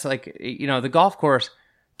 that's like, you know, the golf course,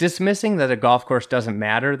 dismissing that a golf course doesn't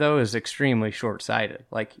matter, though, is extremely short-sighted.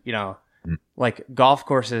 Like, you know, like, golf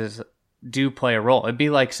courses do play a role. It'd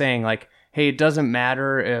be like saying, like, hey, it doesn't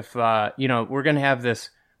matter if, you know, we're going to have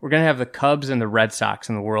the Cubs and the Red Sox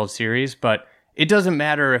in the World Series, but it doesn't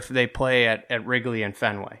matter if they play at Wrigley and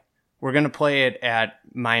Fenway. We're going to play it at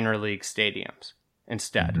minor league stadiums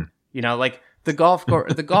instead. Mm-hmm. You know, like, the golf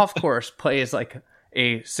course plays, like,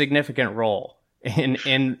 a significant role in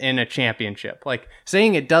a championship. Like,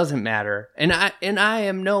 saying it doesn't matter, and I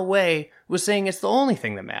am no way was saying it's the only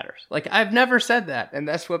thing that matters. Like, I've never said that, and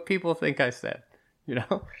that's what people think I said, you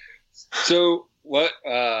know? So what,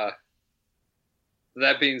 that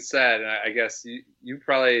being said, I guess you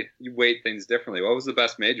weight things differently. What was the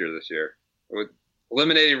best major this year?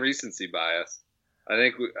 Eliminating recency bias. I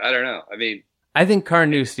don't know. I mean, I think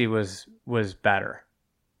Carnoustie was better.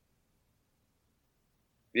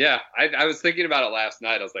 Yeah, I was thinking about it last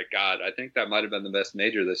night. I was like, God, I think that might have been the best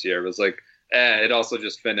major this year. It was like, it also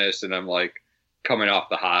just finished, and I'm like coming off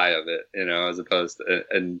the high of it, you know, as opposed to,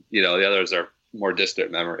 and, you know, the others are more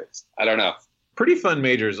distant memories. I don't know. Pretty fun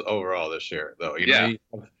majors overall this year, though. You know, you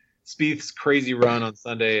have Spieth's crazy run on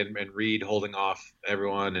Sunday, and Reed holding off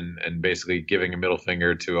everyone and basically giving a middle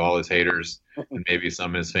finger to all his haters and maybe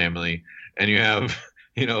some of his family. And you have,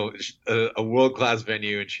 you know, a world-class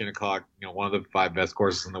venue in Shinnecock, you know, one of the 5 best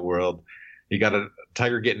courses in the world. You got a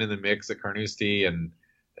Tiger getting in the mix at Carnoustie, and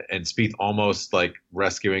Spieth almost like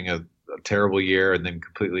rescuing a terrible year, and then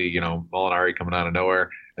completely, you know, Molinari coming out of nowhere.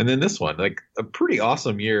 And then this one, like, a pretty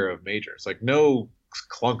awesome year of majors, like no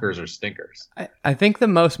clunkers or stinkers. I think the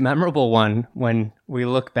most memorable one, when we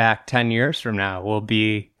look back 10 years from now, will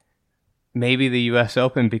be maybe the U.S.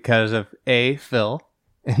 Open because of A, Phil,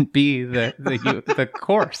 and B, the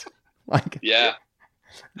course. Like, yeah,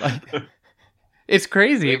 like, it's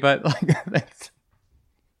crazy, but like, that's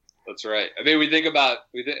right. I mean, we think about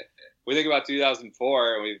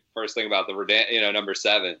 2004, and we first think about the Verdant, you know, number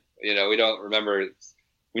 7. You know, we don't remember.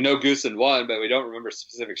 We know Goosen won, but we don't remember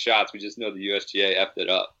specific shots. We just know the USGA effed it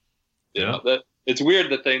up. You know, that it's weird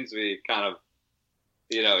the things we kind of,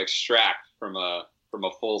 you know, extract from a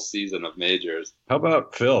full season of majors. How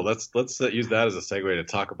about Phil? Let's use that as a segue to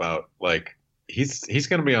talk about, like, he's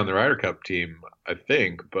going to be on the Ryder Cup team, I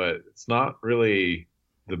think, but it's not really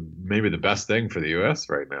maybe the best thing for the U.S.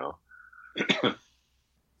 right now.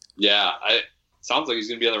 Yeah, it sounds like he's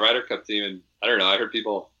going to be on the Ryder Cup team, and I don't know. I heard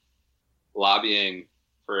people lobbying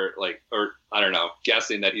for or I don't know,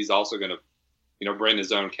 guessing that he's also going to, bring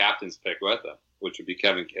his own captain's pick with him, which would be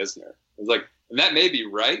Kevin Kisner. It's like, and that may be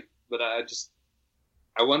right, but I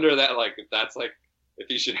wonder that if that's if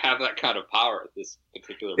he should have that kind of power at this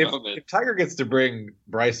particular moment. If Tiger gets to bring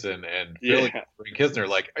Bryson and Phil gets to bring Kisner,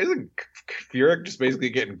 isn't Furyk just basically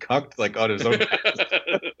getting cucked on his own?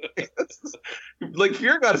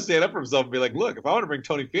 Furyk got to stand up for himself and be like, look, if I want to bring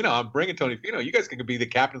Tony Finau, I'm bringing Tony Finau. You guys can be the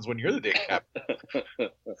captains when you're the day captain.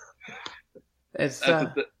 They're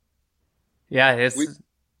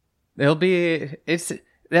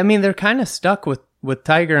kind of stuck with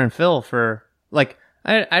Tiger and Phil for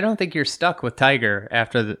I don't think you're stuck with Tiger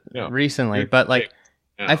after recently, but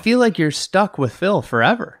I feel like you're stuck with Phil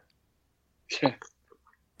forever.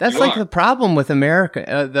 That's the problem with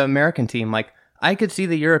America, the American team. I could see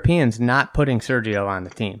the Europeans not putting Sergio on the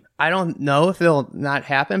team. I don't know if it'll not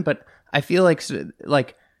happen, but I feel Sergio,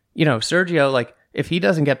 if he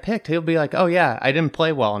doesn't get picked, he'll be like, oh yeah, I didn't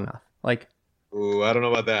play well enough. Ooh, I don't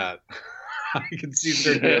know about that. I can see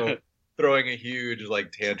Sergio throwing a huge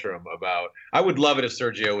tantrum about. I would love it if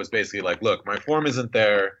Sergio was basically look, my form isn't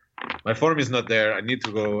there. My form is not there. I need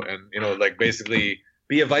to go and basically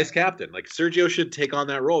be a vice captain. Sergio should take on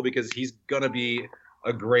that role because he's gonna be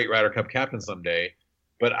a great Ryder Cup captain someday.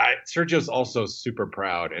 But Sergio's also super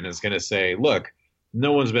proud and is gonna say, look,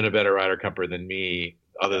 no one's been a better Ryder Cupper than me,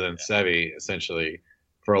 other than Seve, essentially,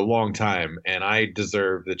 for a long time, and I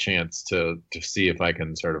deserve the chance to see if I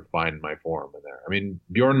can sort of find my form in there. I mean,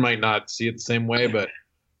 Bjorn might not see it the same way, but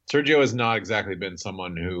Sergio has not exactly been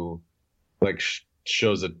someone who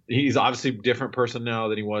shows that he's obviously a different person now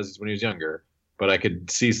than he was when he was younger. But I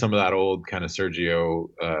could see some of that old kind of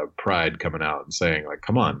Sergio pride coming out and saying,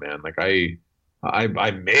 come on, man,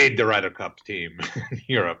 I made the Ryder Cup team in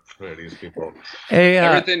Europe for these people. Hey,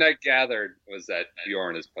 everything I gathered was that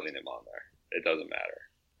Bjorn is putting him on there. It doesn't matter.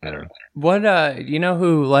 I don't know. What you know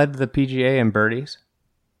who led the PGA in birdies?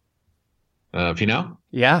 Finau?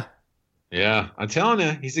 Yeah. Yeah, I'm telling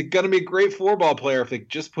you, he's gonna be a great 4-ball player if they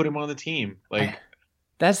just put him on the team.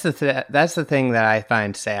 That's the thing that I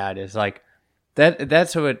find sad is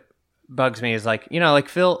that's what bugs me is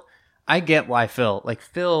Phil. I get why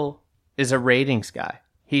Phil is a ratings guy.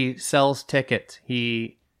 He sells tickets.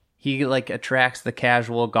 He attracts the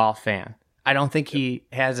casual golf fan. I don't think he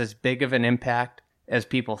has as big of an impact as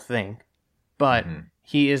people think, but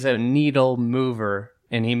he is a needle mover,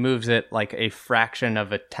 and he moves it a fraction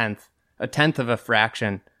of a tenth of a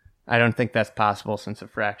fraction. I don't think that's possible since a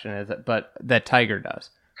fraction is it, but that Tiger does.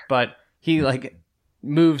 But he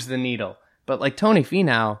moves the needle. But Tony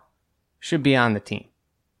Finau should be on the team.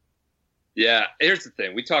 Yeah, here's the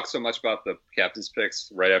thing. We talk so much about the captain's picks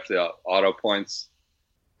right after the auto points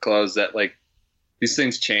close that these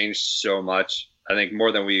things change so much. I think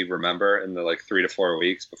more than we remember in the 3 to 4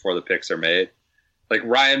 weeks before the picks are made.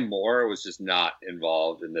 Ryan Moore was just not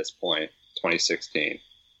involved in this point, 2016.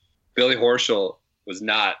 Billy Horschel was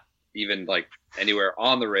not even anywhere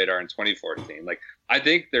on the radar in 2014. I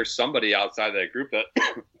think there's somebody outside that group that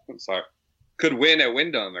I'm sorry, could win at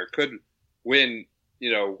Wyndham or could win,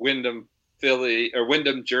 Wyndham, Philly or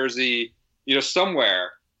Wyndham, Jersey,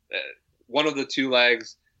 somewhere, one of the two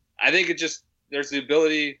legs. I think there's the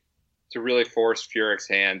ability to really force Furyk's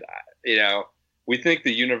hand. We think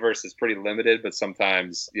the universe is pretty limited, but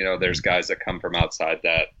sometimes, there's guys that come from outside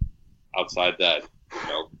that,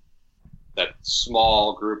 that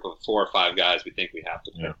small group of 4 or 5 guys we think we have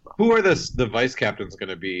to pick from. Who are the vice captains going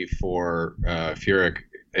to be for Furyk,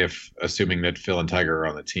 if assuming that Phil and Tiger are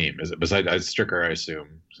on the team? Is it besides Stricker, I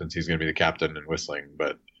assume, since he's going to be the captain and whistling,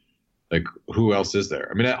 but who else is there?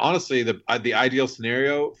 I mean, honestly, the ideal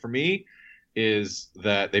scenario for me is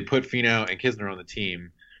that they put Finau and Kisner on the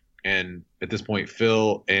team, and at this point,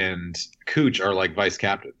 Phil and Cooch are vice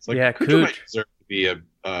captains. Cooch might deserve to be a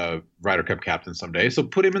Ryder Cup captain someday, so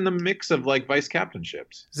put him in the mix of vice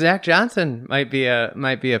captainships. Zach Johnson might be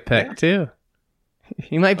a pick too.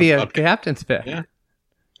 He might be a captain's pick. Yeah.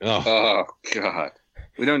 Oh God,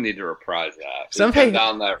 we don't need to reprise that. Somebody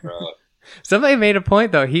down that road. Somebody made a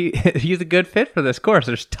point though. He's a good fit for this course.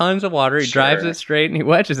 There's tons of water. He drives it straight and he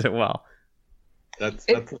wedges it well. That's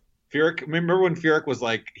Furyk. Remember when Furyk was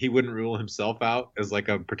he wouldn't rule himself out as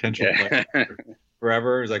a potential player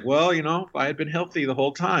forever? He's well, if I had been healthy the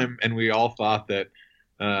whole time, and we all thought that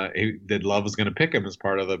Love was going to pick him as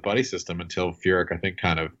part of the buddy system until Furyk, I think,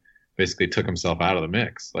 kind of basically took himself out of the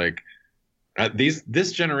mix.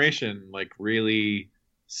 This generation really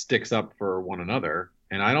sticks up for one another,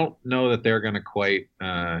 and I don't know that they're going to quite.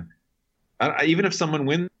 Even if someone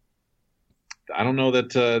wins, I don't know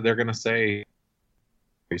that they're going to say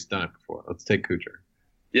he's done it before. Let's take Kuchar.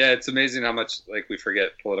 Yeah, it's amazing how much like we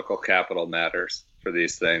forget political capital matters for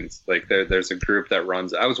these things. Like there's a group that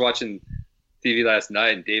runs. I was watching TV last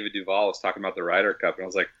night, and David Duval was talking about the Ryder Cup, and I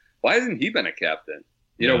was like, why hasn't he been a captain?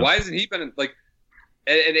 You know, why hasn't he been like?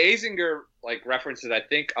 And Azinger like referenced it, I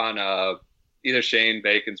think, on either Shane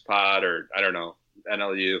Bacon's pod or I don't know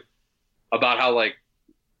NLU about how like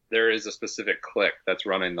there is a specific clique that's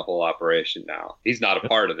running the whole operation now. He's not a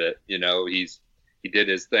part of it, you know. He did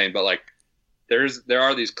his thing, but like. There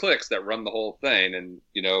are these cliques that run the whole thing, and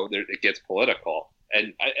you know it gets political.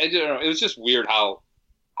 And I don't know, it was just weird how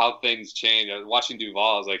things change. Watching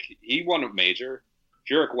Duval, I was like, he won a major.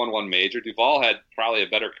 Furyk won one major. Duval had probably a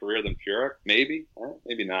better career than Furyk, maybe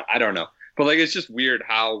not. I don't know. But like, it's just weird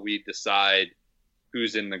how we decide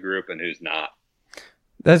who's in the group and who's not.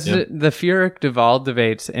 That's the Furyk Duval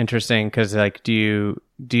debate's interesting because like, do you?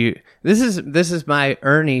 This is my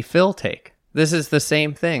Ernie Phil take. This is the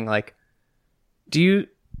same thing, like. Do you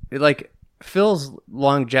like Phil's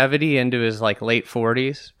longevity into his like late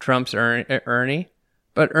 40s trumps Ernie,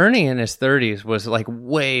 but Ernie in his 30s was like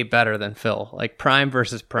way better than Phil, like prime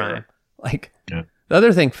versus prime. Like the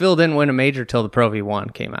other thing, Phil didn't win a major till the Pro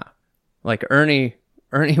V1 came out. Like Ernie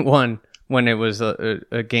won when it was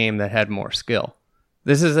a game that had more skill.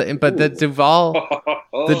 But the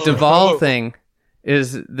Duval thing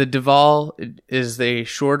is a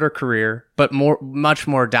shorter career, but much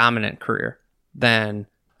more dominant career than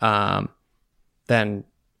Furyk,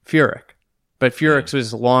 but Furyk's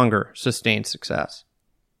was longer sustained success.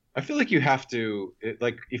 I feel like you have to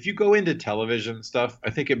if you go into television stuff, I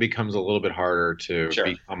think it becomes a little bit harder to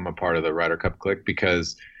become a part of the Ryder Cup clique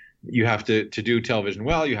because you have to do television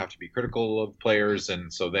well. You have to be critical of players,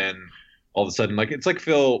 and so then all of a sudden, like it's like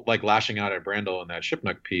Phil like lashing out at Brandel in that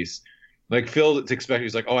Shipnuck piece. Like Phil, it's expected.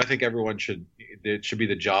 He's like, oh, I think it should be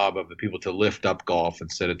the job of the people to lift up golf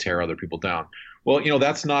instead of tear other people down. Well, you know,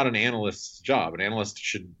 that's not an analyst's job. An analyst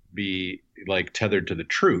should be like tethered to the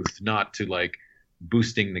truth, not to like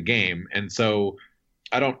boosting the game. And so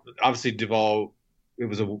obviously Duval,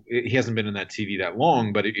 he hasn't been in that TV that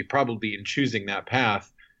long, but it probably in choosing that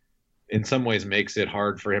path in some ways makes it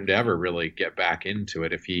hard for him to ever really get back into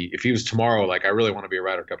it. If he was tomorrow, like, I really want to be a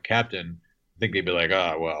Ryder Cup captain, I think they'd be like,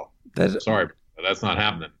 oh, well, sorry, but that's not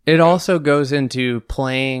happening. It also goes into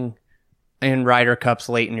playing in Ryder Cups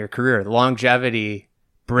late in your career. The longevity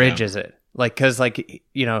bridges it. Like, because, like,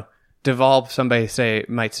 you know, Duval, somebody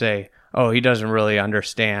might say, oh, he doesn't really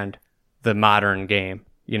understand the modern game,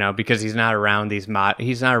 you know, because he's not around he's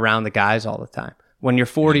not around the guys all the time. When you're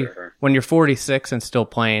 40, when you're 46 and still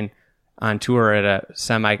playing on tour at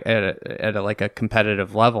a like a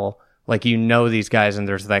competitive level, like, you know, these guys, and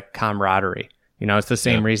there's that camaraderie. You know, it's the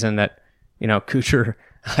same reason that, you know, Kuchar,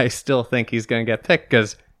 I still think he's going to get picked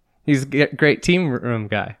because he's a great team room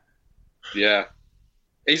guy. Yeah.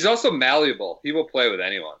 He's also malleable. He will play with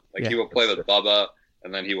anyone. Like, he will play with Bubba,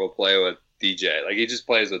 and then he will play with DJ. Like, he just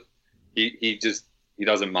plays with, he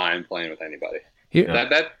doesn't mind playing with anybody.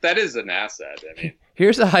 That is an asset. I mean,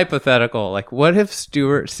 here's a hypothetical. Like, what if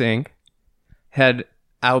Stuart Singh had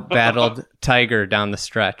out-battled Tiger down the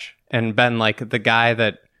stretch and been like the guy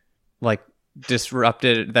that like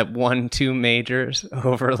disrupted, that won 2 majors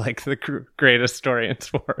over like the greatest story in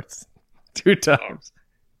sports 2 times?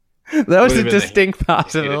 That was a distinct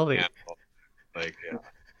possibility. Like,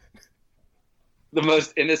 the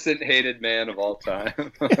most innocent, hated man of all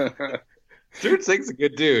time. Stuart Singh's a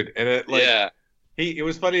good dude, and it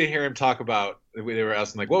was funny to hear him talk about. They were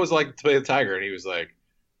asking like, "What was it like to play with Tiger?" And he was like,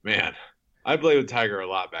 "Man, I played with Tiger a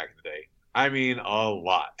lot back in the day. I mean, a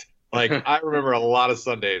lot. Like, I remember a lot of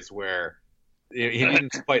Sundays where he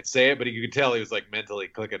didn't quite say it, but you could tell he was like mentally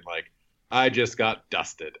clicking, like, I just got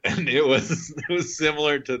dusted." And it was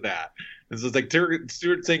similar to that. And so it's like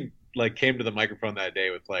Stuart Singh like came to the microphone that day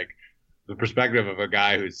with like the perspective of a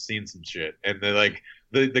guy who's seen some shit, and they're like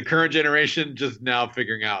the current generation just now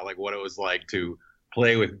figuring out like what it was like to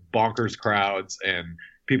play with bonkers crowds and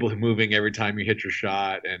people moving every time you hit your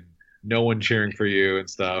shot and no one cheering for you and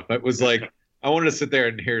stuff. It was like, I wanted to sit there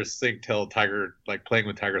and hear Singh tell Tiger, like, playing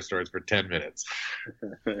with Tiger stories for 10 minutes.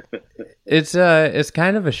 It's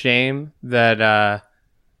kind of a shame that I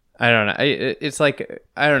don't know. It's like,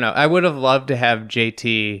 I don't know. I would have loved to have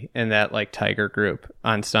JT in that like Tiger group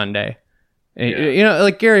on Sunday. Yeah. You know,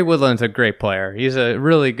 like, Gary Woodland's a great player. He's a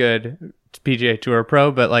really good PGA Tour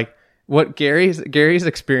pro, but like what Gary's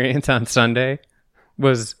experience on Sunday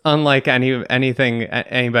was unlike anything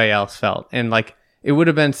anybody else felt. And like, it would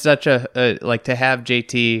have been such a like to have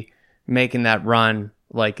JT making that run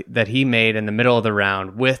like that he made in the middle of the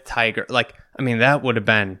round with Tiger. Like, I mean, that would have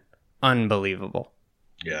been unbelievable.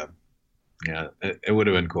 Yeah. Yeah, it would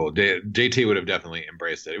have been cool. JT would have definitely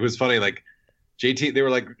embraced it. It was funny, like JT, they were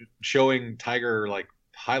like showing Tiger like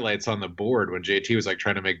highlights on the board when JT was like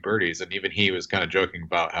trying to make birdies, and even he was kind of joking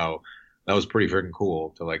about how that was pretty freaking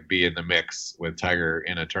cool to like be in the mix with Tiger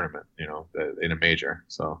in a tournament, in a major.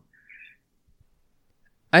 So,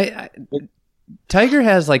 Tiger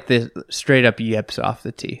has like the straight up yips off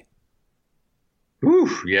the tee. Ooh,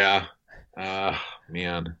 yeah,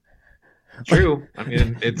 man. True. I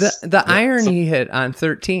mean, it's the iron he hit on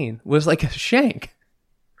 13 was like a shank.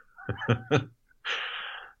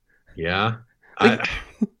 Yeah. Like,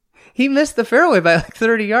 he missed the fairway by like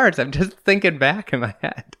 30 yards. I'm just thinking back in my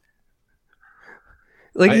head.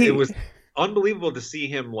 Like it was unbelievable to see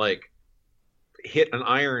him like hit an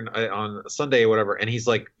iron on Sunday or whatever, and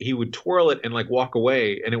he would twirl it and like walk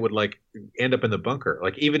away, and it would like end up in the bunker.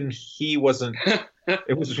 Like even he wasn't.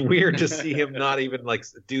 It was weird to see him not even like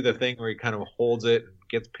do the thing where he kind of holds it and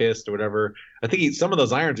gets pissed or whatever. I think some of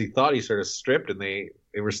those irons he thought he sort of stripped, and they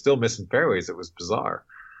were still missing fairways. It was bizarre.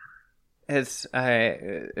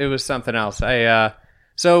 It was something else.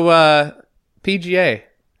 So PGA.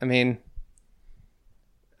 I mean,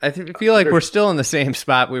 I feel like we're still in the same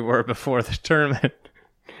spot we were before the tournament.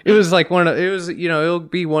 It was like it'll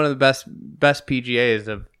be one of the best PGAs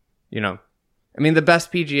of, I mean, the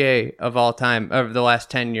best PGA of all time, of the last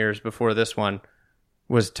 10 years before this one,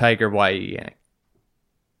 was Tiger Y.E. Yang.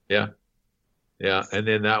 Yeah. Yeah. And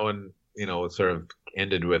then that one, sort of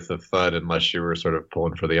ended with a thud unless you were sort of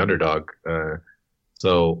pulling for the underdog.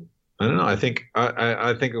 So I don't know. I think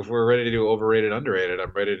if we're ready to do overrated, underrated,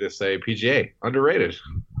 I'm ready to say PGA underrated.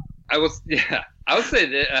 I'll say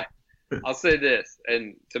that. I'll say this,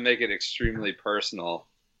 and to make it extremely personal,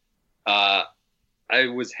 I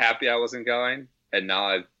was happy I wasn't going, and now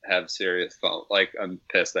I have serious FOMO. Like, I'm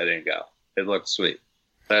pissed I didn't go. It looked sweet.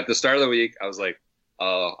 But at the start of the week, I was like,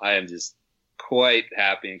 oh, I am just quite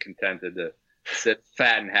happy and contented to sit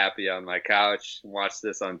fat and happy on my couch and watch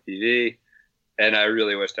this on TV. And I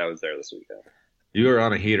really wished I was there this weekend. You were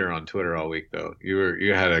on a heater on Twitter all week, though.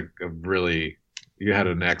 You had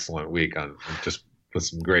an excellent week on just with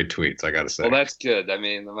some great tweets, I got to say. Well, that's good. I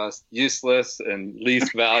mean, the most useless and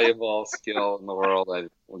least valuable skill in the world, I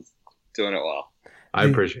was doing it well. I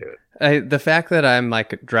appreciate it. The fact that I'm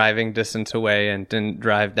like driving distance away and didn't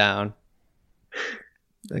drive down,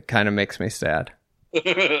 it kind of makes me sad.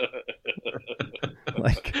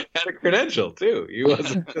 Like, had a credential too. You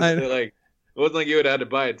wasn't just like, it wasn't like you had to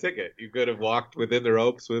buy a ticket. You could have walked within the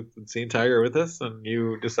ropes and seen Tiger with us, and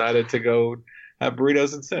you decided to go have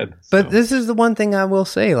burritos instead. But this is the one thing I will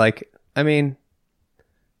say. Like, I mean,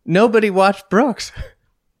 nobody watched Brooks.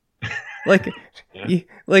 Like, yeah.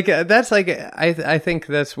 That's like, I think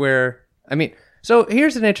that's where, I mean, so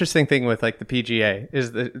here's an interesting thing with like the PGA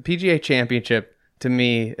is the PGA Championship, to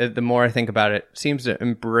me, the more I think about it, seems to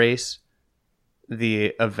embrace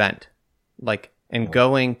the event, like, and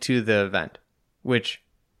going to the event, which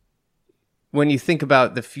when you think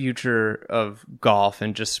about the future of golf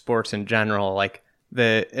and just sports in general, like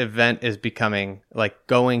the event is becoming, like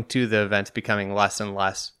going to the event's becoming less and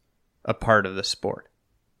less a part of the sport.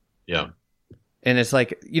 Yeah. And it's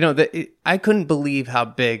like, I couldn't believe how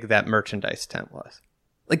big that merchandise tent was.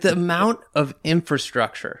 Like the amount of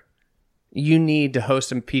infrastructure you need to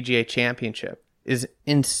host a PGA Championship is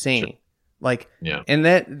insane. Sure. Like, yeah. And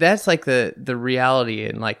that's like the reality.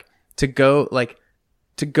 And like to go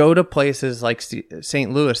to places like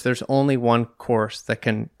St. Louis, there's only one course that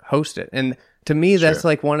can host it. And to me, that's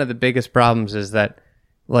like one of the biggest problems is that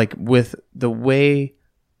like with the way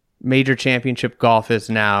major championship golf is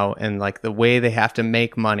now and like the way they have to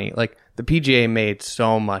make money, like the PGA made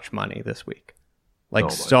so much money this week, like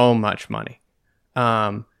so much money,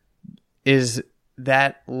 is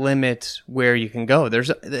that limits where you can go.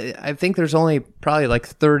 I think there's only probably like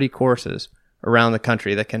 30 courses around the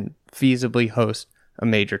country that can feasibly host a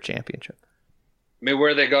major championship. I mean,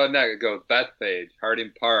 where are they going next? Go Bethpage,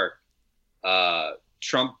 Harding Park,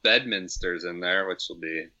 Trump Bedminster's in there, which will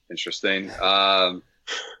be interesting.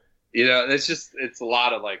 It's a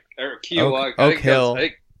lot of like Kiowa, Oak Hill.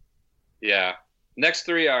 Yeah. Next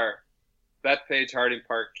three are Bethpage, Harding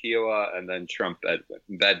Park, Kiowa, and then Trump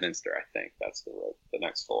Bedminster. I think that's the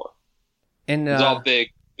next four. And it's all big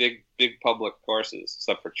public courses,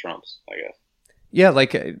 except for Trump's, I guess. Yeah,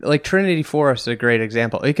 like Trinity Forest is a great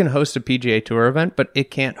example. It can host a PGA Tour event, but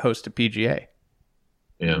it can't host a PGA.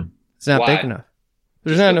 Yeah, it's not big enough.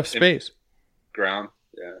 There's not enough space. Ground.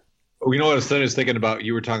 Yeah. You know what I was thinking about?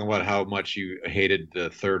 You were talking about how much you hated the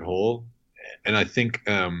third hole, and I think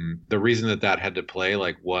the reason that had to play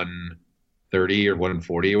like 130 or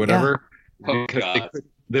 140 or whatever, yeah. because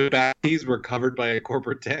The back tees were covered by a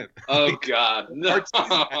corporate tent. Oh God, no!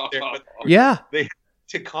 Yeah. They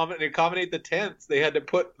to accommodate the tents, they had to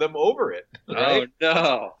put them over it. Right? Oh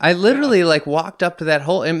no! I literally like walked up to that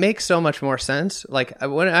hole. It makes so much more sense. Like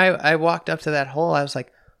when I walked up to that hole, I was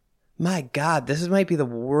like, my God, this might be the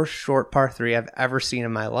worst short par 3 I've ever seen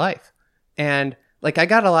in my life. And like I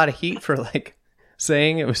got a lot of heat for like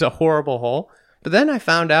saying it was a horrible hole. But then I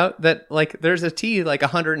found out that like there's a tee like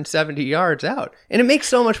 170 yards out, and it makes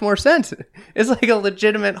so much more sense. It's like a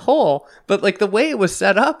legitimate hole, but like the way it was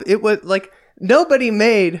set up, it was like nobody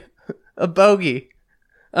made a bogey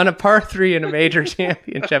on a par 3 in a major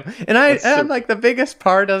championship. And I'm like the biggest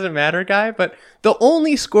par doesn't matter guy, but the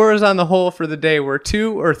only scores on the hole for the day were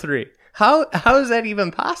 2 or 3. How is that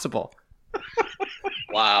even possible?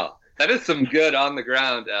 Wow, that is some good on the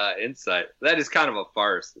ground insight. That is kind of a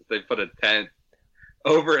farce. If they put a tent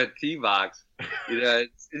over a tee box, that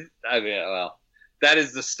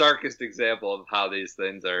is the starkest example of how these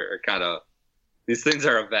things are these things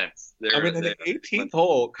are events. The 18th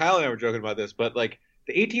hole, Kyle and I were joking about this, but like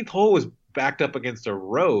the 18th hole was backed up against a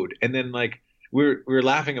road, and then like we were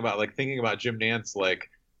laughing about like thinking about Jim Nantz like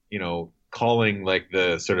calling like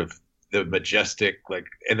the sort of the majestic like,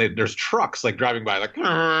 and then there's trucks like driving by like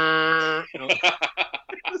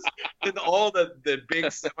and all the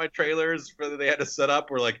big semi trailers that they had to set up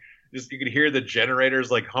were like just you could hear the generators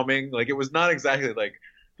like humming. Like it was not exactly like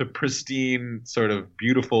the pristine sort of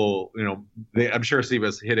beautiful. I'm sure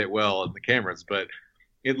Sebas hit it well in the cameras, but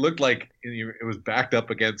it looked like it was backed up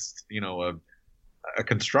against a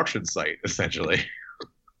construction site essentially.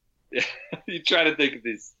 Yeah, you try to think of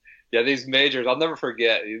these majors. I'll never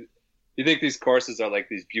forget. You think these courses are like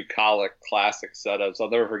these bucolic classic setups. I'll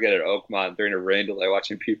never forget at Oakmont during a rain delay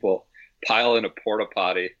watching people pile in a porta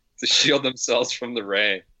potty to shield themselves from the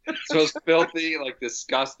rain. It's most filthy, like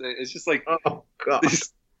disgusting. It's just like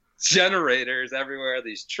these generators everywhere,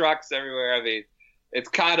 these trucks everywhere. I mean, it's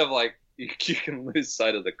kind of like you can lose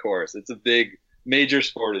sight of the course. It's a big major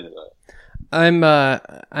sporting event.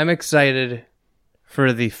 I'm excited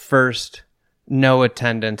for the first no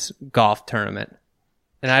attendance golf tournament.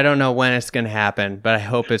 And I don't know when it's going to happen, but I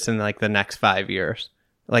hope it's in like the next 5 years.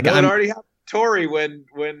 Like it already happened. Tory, when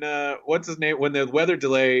what's his name? When the weather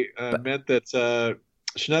delay meant that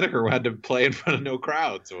Schnedeker had to play in front of no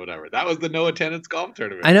crowds or whatever. That was the no attendance golf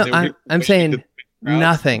tournament. I know. I'm saying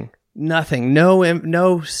nothing.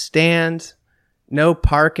 No stands, no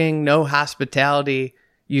parking, no hospitality.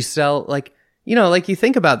 You sell like you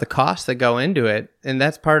think about the costs that go into it, and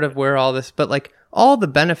that's part of where all this. But like all the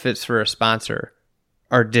benefits for a sponsor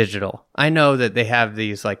are digital. I know that they have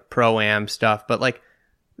these like pro-am stuff, but like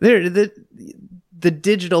the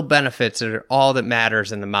digital benefits are all that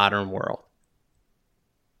matters in the modern world.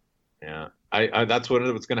 Yeah, I that's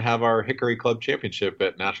what's going to have our Hickory Club Championship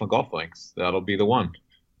at National Golf Links. That'll be the one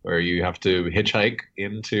where you have to hitchhike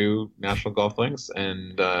into National Golf Links,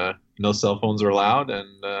 and no cell phones are allowed, and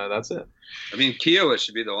that's it. I mean, Kiowa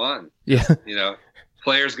should be the one. Yeah.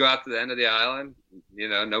 Players go out to the end of the island.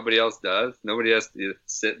 Nobody else does. Nobody has to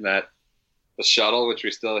sit in the shuttle, which we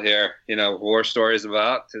still hear, war stories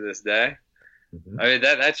about to this day. Mm-hmm. I mean,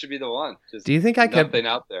 that should be the one. Just do you think nothing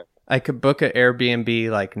out there? I could book an Airbnb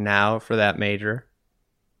like now for that major?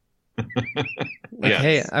 Yes.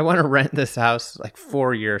 Hey, I want to rent this house like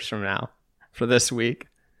 4 years from now for this week.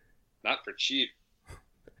 Not for cheap.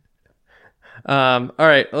 All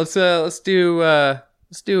right, let's do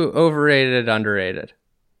overrated, underrated.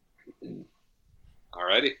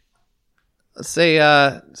 Alrighty. Let's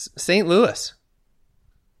say St. Louis.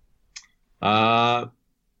 I'm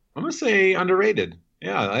gonna say underrated.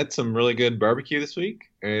 Yeah, I had some really good barbecue this week,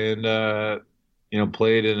 and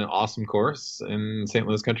played in an awesome course in St.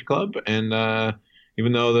 Louis Country Club. And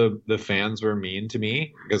even though the fans were mean to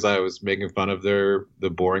me because I was making fun of the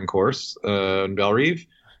boring course in Belle Rive,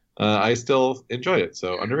 I still enjoyed it.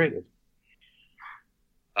 So underrated.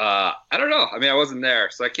 I don't know. I mean, I wasn't there,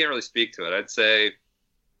 so I can't really speak to it. I'd say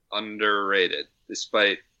underrated.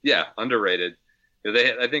 Underrated.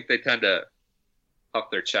 I think they tend to puff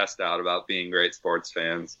their chest out about being great sports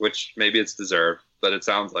fans, which maybe it's deserved, but it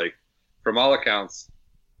sounds like, from all accounts,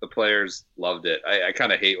 the players loved it. I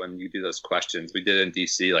kind of hate when you do those questions. We did it in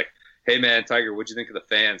D.C. like, hey, man, Tiger, what'd you think of the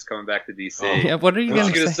fans coming back to D.C.? Oh, yeah, what are you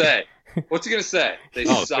going to say? What's he going to say? They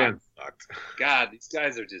suck. Fans sucked. God, these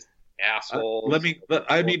guys are just assholes.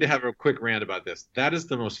 I need to have a quick rant about this. That is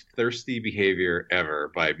the most thirsty behavior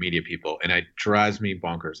ever by media people, and it drives me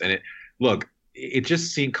bonkers. And it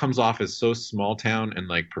just comes off as so small town and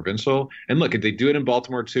like provincial. And look, if they do it in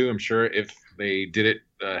Baltimore too, I'm sure if they did it,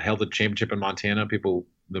 held a championship in Montana,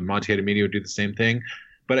 the Montana media would do the same thing.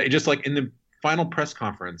 But it just like in the final press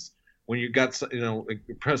conference when you got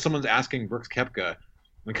someone's asking Brooks Koepka,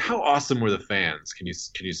 like, how awesome were the fans? Can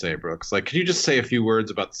you say, Brooks? Like, can you just say a few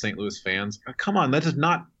words about the St. Louis fans? Come on, that is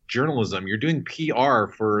not journalism. You're doing PR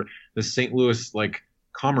for the St. Louis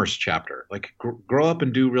commerce chapter. Like, grow up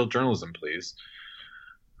and do real journalism, please.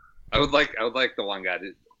 I would like the one guy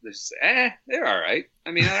to just say, they're all right.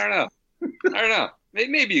 I mean, I don't know.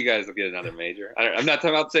 Maybe you guys will get another major. I'm not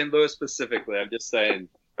talking about St. Louis specifically. I'm just saying,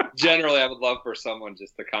 generally, I would love for someone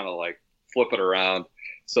just to kind of flip it around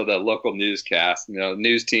so that local newscast,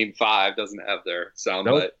 News Team 5 doesn't have their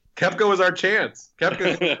soundbite. Koepka was our chance.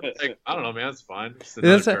 Koepka, I don't know, man. It's fine.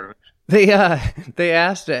 They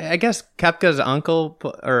asked. I guess Koepka's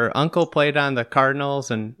uncle played on the Cardinals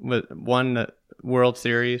and won the World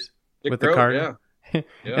Series with the Cardinals. Yeah.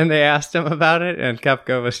 And they asked him about it, and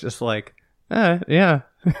Koepka was just like, yeah.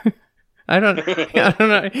 I don't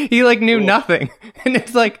know. He knew nothing. And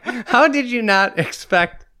it's like, how did you not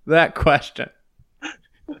expect that question?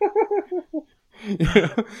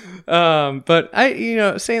 But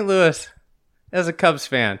St. Louis, as a Cubs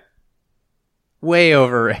fan, way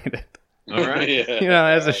overrated. All right.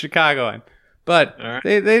 As a Chicagoan. But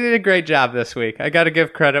they did a great job this week. I got to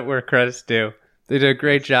give credit where credit's due. They did a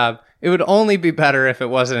great job. It would only be better if it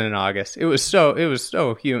wasn't in August. It was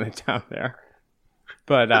so humid down there.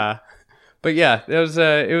 But yeah,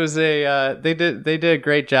 they did a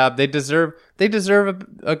great job. They deserve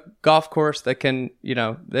a golf course that can,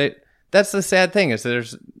 that's the sad thing is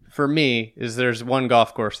there's one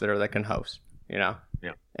golf course there that can host, Yeah.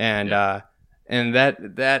 And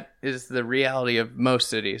that is the reality of most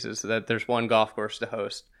cities is that there's one golf course to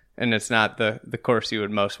host, and it's not the course you would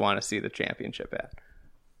most want to see the championship at.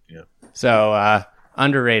 Yeah. So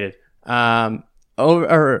underrated.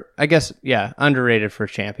 Underrated for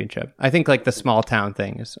championship. I think the small town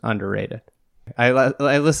thing is underrated.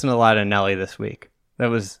 I listened to a lot of Nelly this week. That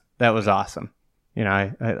was awesome.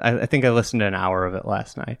 I think I listened to an hour of it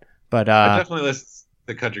last night. But I definitely listened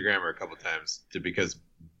to Country Grammar a couple times because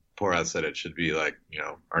Porath said it should be our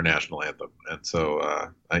national anthem, and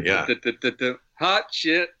so yeah. Hot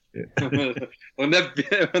shit. Yeah. when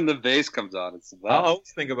the bass comes on, it's I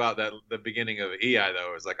always think about that. The beginning of EI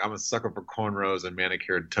though is I'm a sucker for cornrows and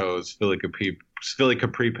manicured toes, Philly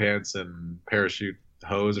capri pants, and parachute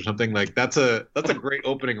hose or something. That's a great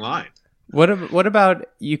opening line. What about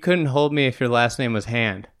you couldn't hold me if your last name was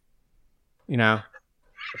Hand? What?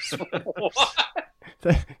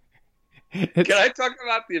 Can I talk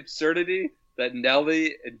about the absurdity that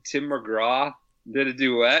Nelly and Tim McGraw did a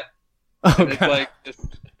duet? Oh, and it's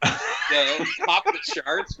top the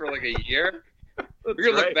charts for a year. We're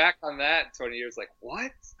gonna look back on that in 20 years.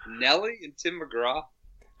 What? Nelly and Tim McGraw?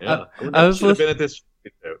 Yeah, I was been at this.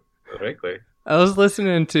 Frankly, I was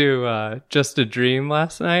listening to "Just a Dream"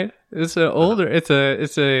 last night. It's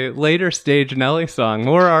it's a later stage Nelly song,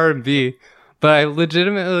 more R&B. But I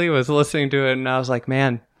legitimately was listening to it, and I was like,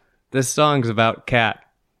 man, this song's about Kat.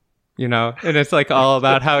 And it's all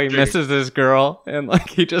about how he misses his girl and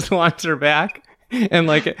he just wants her back. And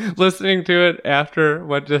listening to it after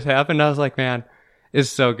what just happened, I was like, man, it's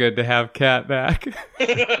so good to have Kat back.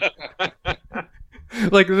 This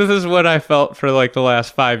is what I felt for the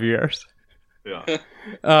last 5 years. Yeah.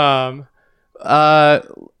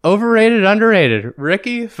 Overrated, underrated.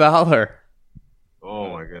 Ricky Fowler.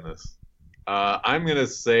 Oh my goodness. I'm gonna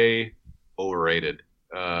say overrated.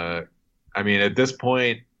 At this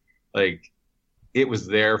point, it was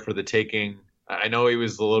there for the taking. I know he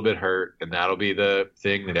was a little bit hurt, and that'll be the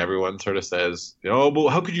thing that everyone sort of says, but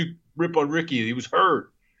how could you rip on Ricky? He was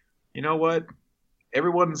hurt. You know what?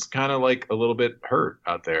 Everyone's kind of a little bit hurt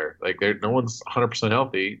out there. No one's 100%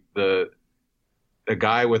 healthy. The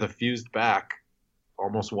guy with a fused back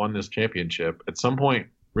almost won this championship. At some point,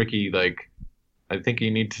 Ricky, I think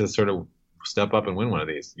you need to sort of step up and win one of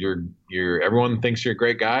these. Everyone thinks you're a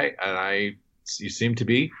great guy, and you seem to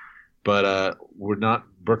be. But we're not.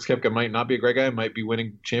 Brooks Koepka might not be a great guy. Might be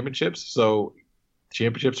winning championships. So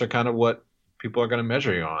championships are kind of what people are going to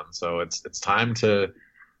measure you on. So it's time to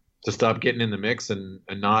stop getting in the mix and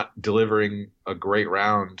not delivering a great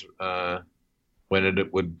round when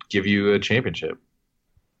it would give you a championship.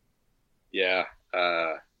 Yeah,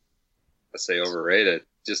 I say overrated.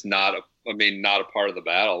 Just not a part of the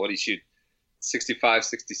battle. What do you shoot? 65,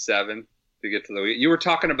 67 to get to the. You were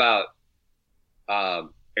talking about.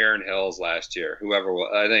 Aaron Hills last year, whoever was,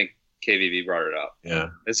 I think KVV brought it up.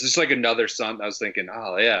 Yeah. It's just another Sunday. I was thinking,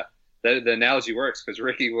 oh yeah, the analogy works because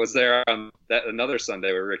Ricky was there on that another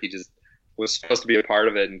Sunday where Ricky just was supposed to be a part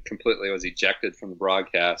of it and completely was ejected from the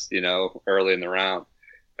broadcast, early in the round.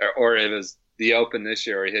 Or it was the Open this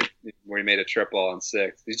year where he made a triple on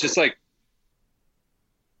 6. He's just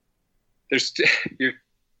you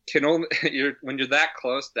can only when you're that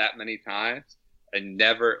close that many times and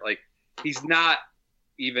never like he's not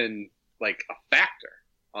even like a factor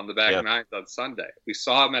on the back nines on Sunday. We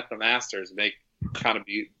saw him at the Masters make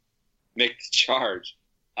the charge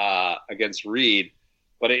against Reed,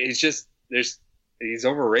 but it's just he's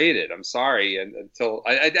overrated. I'm sorry, and until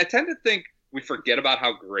I tend to think we forget about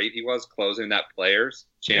how great he was closing that Players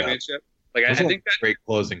Championship. Like I think that great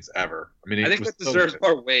closings ever. I mean, I think that deserves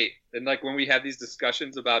more weight. And like when we have these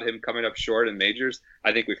discussions about him coming up short in majors,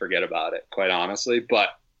 I think we forget about it, quite honestly.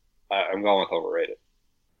 But I'm going with overrated.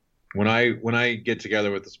 When I get together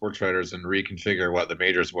with the sports writers and reconfigure what the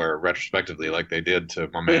majors were retrospectively, like they did to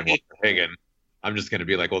my man Walter Hagen, I'm just going to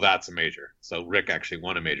be like, well, that's a major. So Rick actually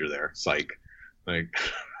won a major there. Psych. Like,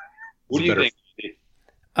 what do you think?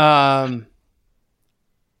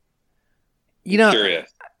 Curious.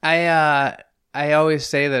 I always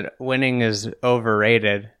say that winning is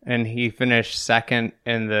overrated, and he finished second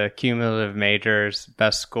in the cumulative majors,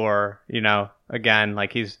 best score. Again,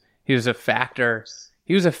 like he was a factor.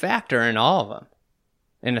 He was a factor in all of them,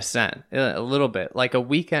 in a sense, a little bit. Like a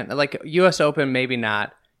weekend, like U.S. Open, maybe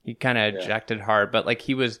not. He kind of ejected hard, but like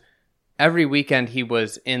every weekend he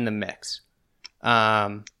was in the mix.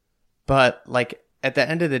 But like at the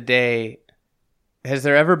end of the day, has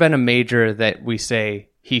there ever been a major that we say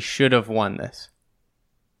he should have won this?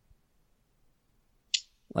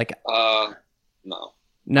 Like, no.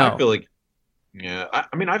 I feel like,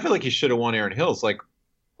 I feel like he should have won Aaron Hills. Like,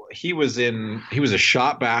 he was a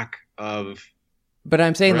shot back of. But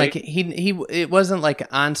I'm saying like it wasn't like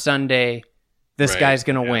on Sunday, this guy's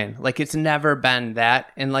gonna win. Like it's never been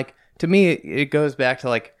that, and like to me, it goes back to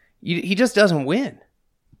like he just doesn't win.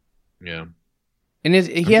 Yeah. And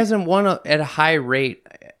he hasn't won at a high rate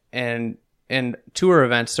and tour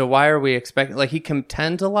events, so why are we expecting... Like, he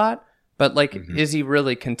contends a lot, but, like, is he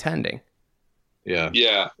really contending? Yeah.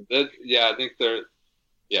 Yeah. I think they're...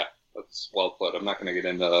 Yeah, that's well put. I'm not going to get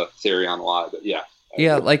into theory on why, but yeah.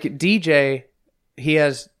 Yeah, like, DJ, he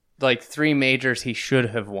has, like, 3 majors he should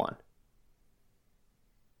have won.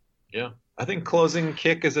 Yeah. I think closing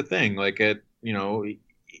kick is a thing. Like,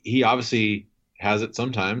 he obviously has it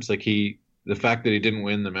sometimes. Like, the fact that he didn't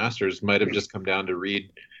win the Masters might have just come down to Reed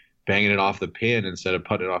banging it off the pin instead of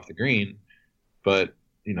putting it off the green. But,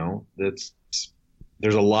 there's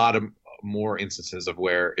a lot of more instances of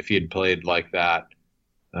where if he had played like that,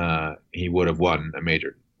 he would have won a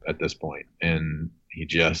major at this point. And he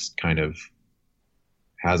just kind of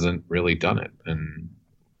hasn't really done it. And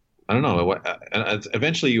I don't know.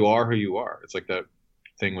 Eventually you are who you are. It's like that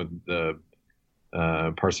thing with the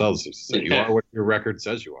Parcells. You are what your record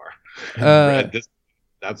says you are.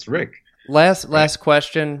 That's Rick. Last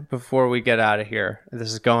question before we get out of here.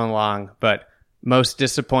 This is going long, but most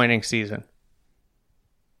disappointing season.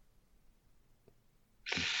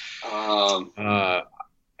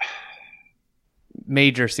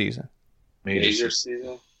 Major season. Major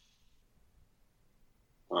season.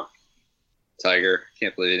 Oh. Tiger.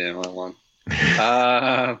 Can't believe he didn't win one.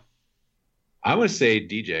 I would say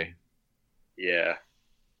DJ. Yeah.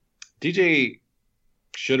 DJ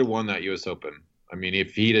should have won that U.S. Open. I mean,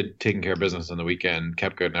 if he'd have taken care of business on the weekend,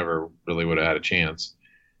 Koepka never really would have had a chance.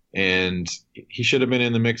 And he should have been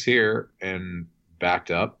in the mix here and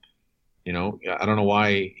backed up. I don't know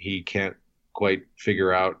why he can't quite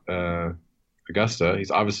figure out Augusta.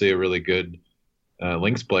 He's obviously a really good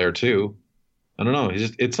links player, too. I don't know. He's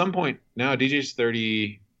just, at some point now, DJ's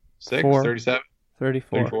 36, 37?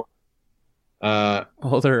 34.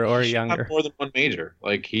 Older or younger. More than one major.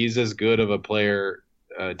 Like, he's as good of a player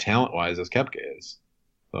talent-wise as Koepka is.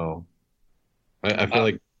 So I feel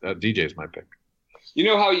like DJ's my pick. You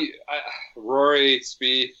know how Rory,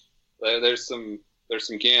 Spieth, there's some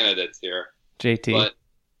candidates here. JT. But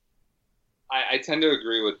I tend to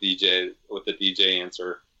agree with the DJ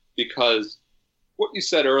answer, because what you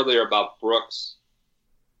said earlier about Brooks,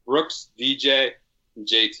 DJ, and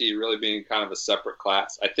JT really being kind of a separate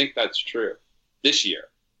class, I think that's true this year.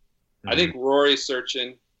 Mm-hmm. I think Rory's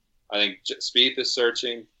searching. I think Spieth is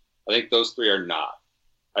searching. I think those 3 are not.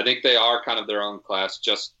 I think they are kind of their own class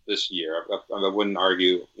just this year. I wouldn't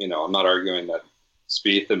argue, I'm not arguing that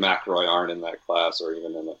Spieth and McIlroy aren't in that class or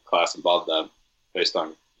even in the class above them based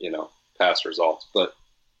on, past results. But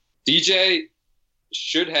DJ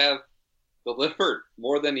should have delivered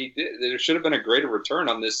more than he did. There should have been a greater return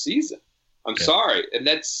on this season. I'm sorry. And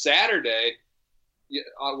that Saturday,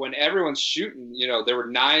 when everyone's shooting, there were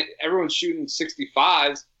 9, everyone's shooting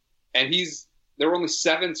 65s, and there were only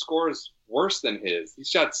 7 scores worse than his. He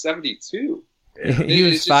shot 72. He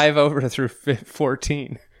was 5 over through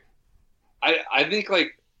 14. I think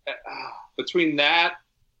between that,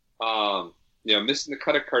 Missing the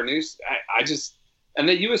cut of Carnoustie. And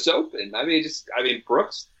the U.S. Open.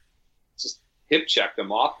 Brooks just hip checked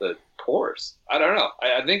him off the course. I don't know.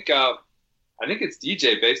 I think it's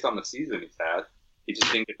DJ based on the season he's had. He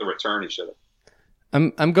just didn't get the return he should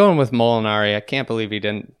have. I'm going with Molinari. I can't believe he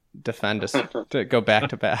didn't defend us to go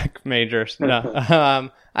back-to-back majors. No,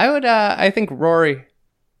 I think Rory.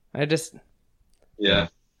 I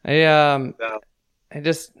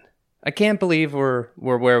can't believe we're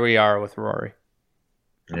where we are with Rory.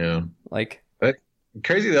 Yeah, but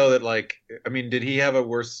crazy though that did he have a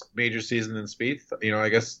worse major season than Spieth? I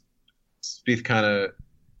guess Spieth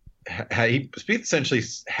Spieth essentially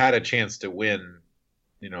had a chance to win,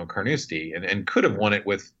 Carnoustie and could have won it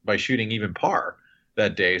by shooting even par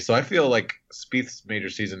that day. So I feel like Spieth's major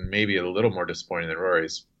season may be a little more disappointing than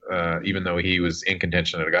Rory's, even though he was in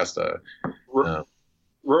contention at Augusta.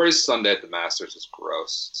 Rory's Sunday at the Masters was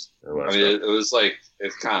gross. It was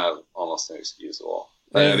it's kind of almost inexcusable.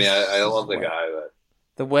 I love the guy, but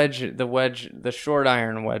the short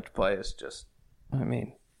iron wedge play is just, not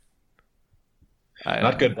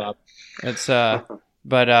good, Bob. It's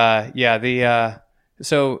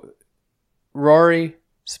so Rory,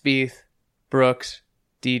 Spieth, Brooks,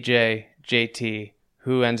 DJ, JT,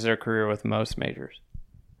 who ends their career with most majors?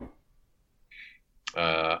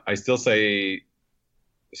 I still say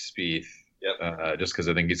Spieth. Yep. Just because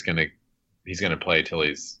I think he's gonna play till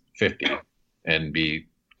he's 50 and be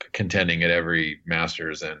contending at every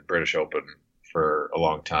Masters and British Open for a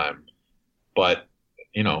long time. But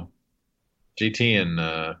JT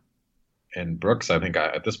and Brooks, I think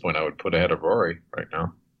at this point I would put ahead of Rory right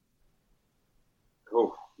now.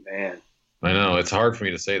 Oh man, I know it's hard for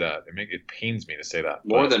me to say that. It pains me to say that.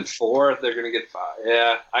 More than 4, they're going to get 5.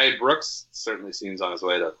 Yeah, Brooks certainly seems on his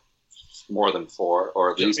way to more than 4,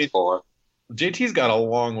 or at least 4. JT's got a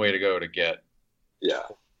long way to go to get. Yeah,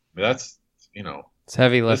 that's it's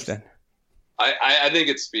heavy lifting. I think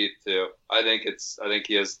it's Spieth too. I think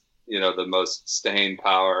he has the most staying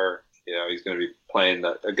power. He's going to be playing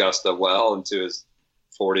the Augusta well into his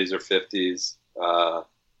 40s or 50s.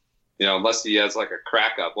 Unless he has a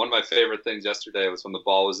crack up. One of my favorite things yesterday was when the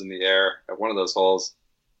ball was in the air at one of those holes.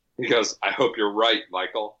 He goes, "I hope you're right,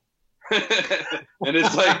 Michael." And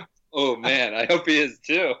it's oh man, I hope he is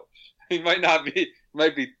too. He might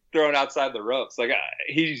be thrown outside the ropes.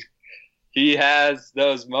 He has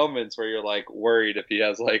those moments where you're worried if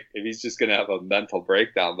he's just gonna have a mental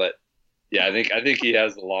breakdown. But yeah, I think he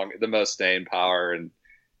has the most staying power. And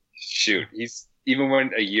shoot, he's even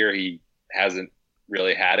when a year he hasn't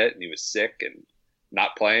really had it and he was sick and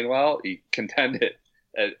not playing well, he contended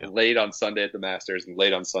late on Sunday at the Masters and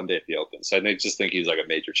late on Sunday at the Open. So I just think he's a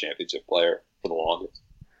major championship player for the longest.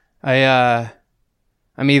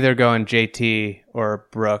 I'm either going JT or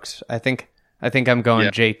Brooks. I think I'm going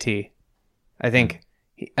JT. I think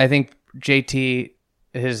JT,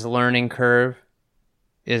 his learning curve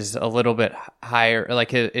is a little bit higher.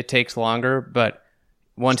 It takes longer, but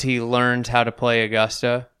once he learns how to play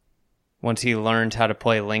Augusta, once he learns how to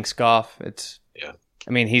play links golf,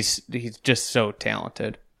 he's just so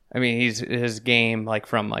talented. His game,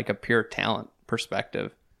 from a pure talent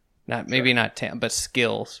perspective, not talent, but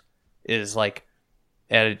skills, is at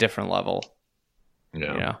a different level.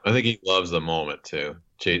 Yeah, I think he loves the moment too.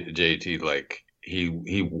 JT,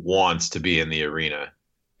 he wants to be in the arena.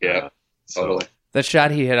 Yeah, totally. The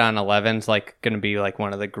shot he hit on 11's going to be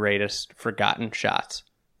one of the greatest forgotten shots.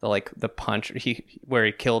 The punch where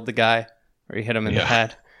he killed the guy, where he hit him in the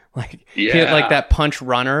head. He hit that punch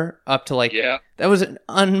runner up to that was an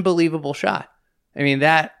unbelievable shot.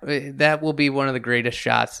 That will be one of the greatest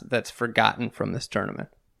shots that's forgotten from this tournament.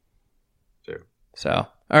 Sure. So,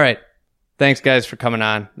 all right. Thanks guys for coming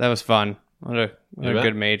on. That was fun. What a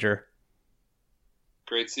good major.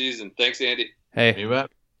 Great season. Thanks, Andy. Hey. You bet.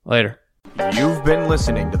 Later. You've been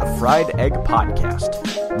listening to the Fried Egg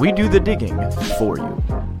Podcast. We do the digging for you.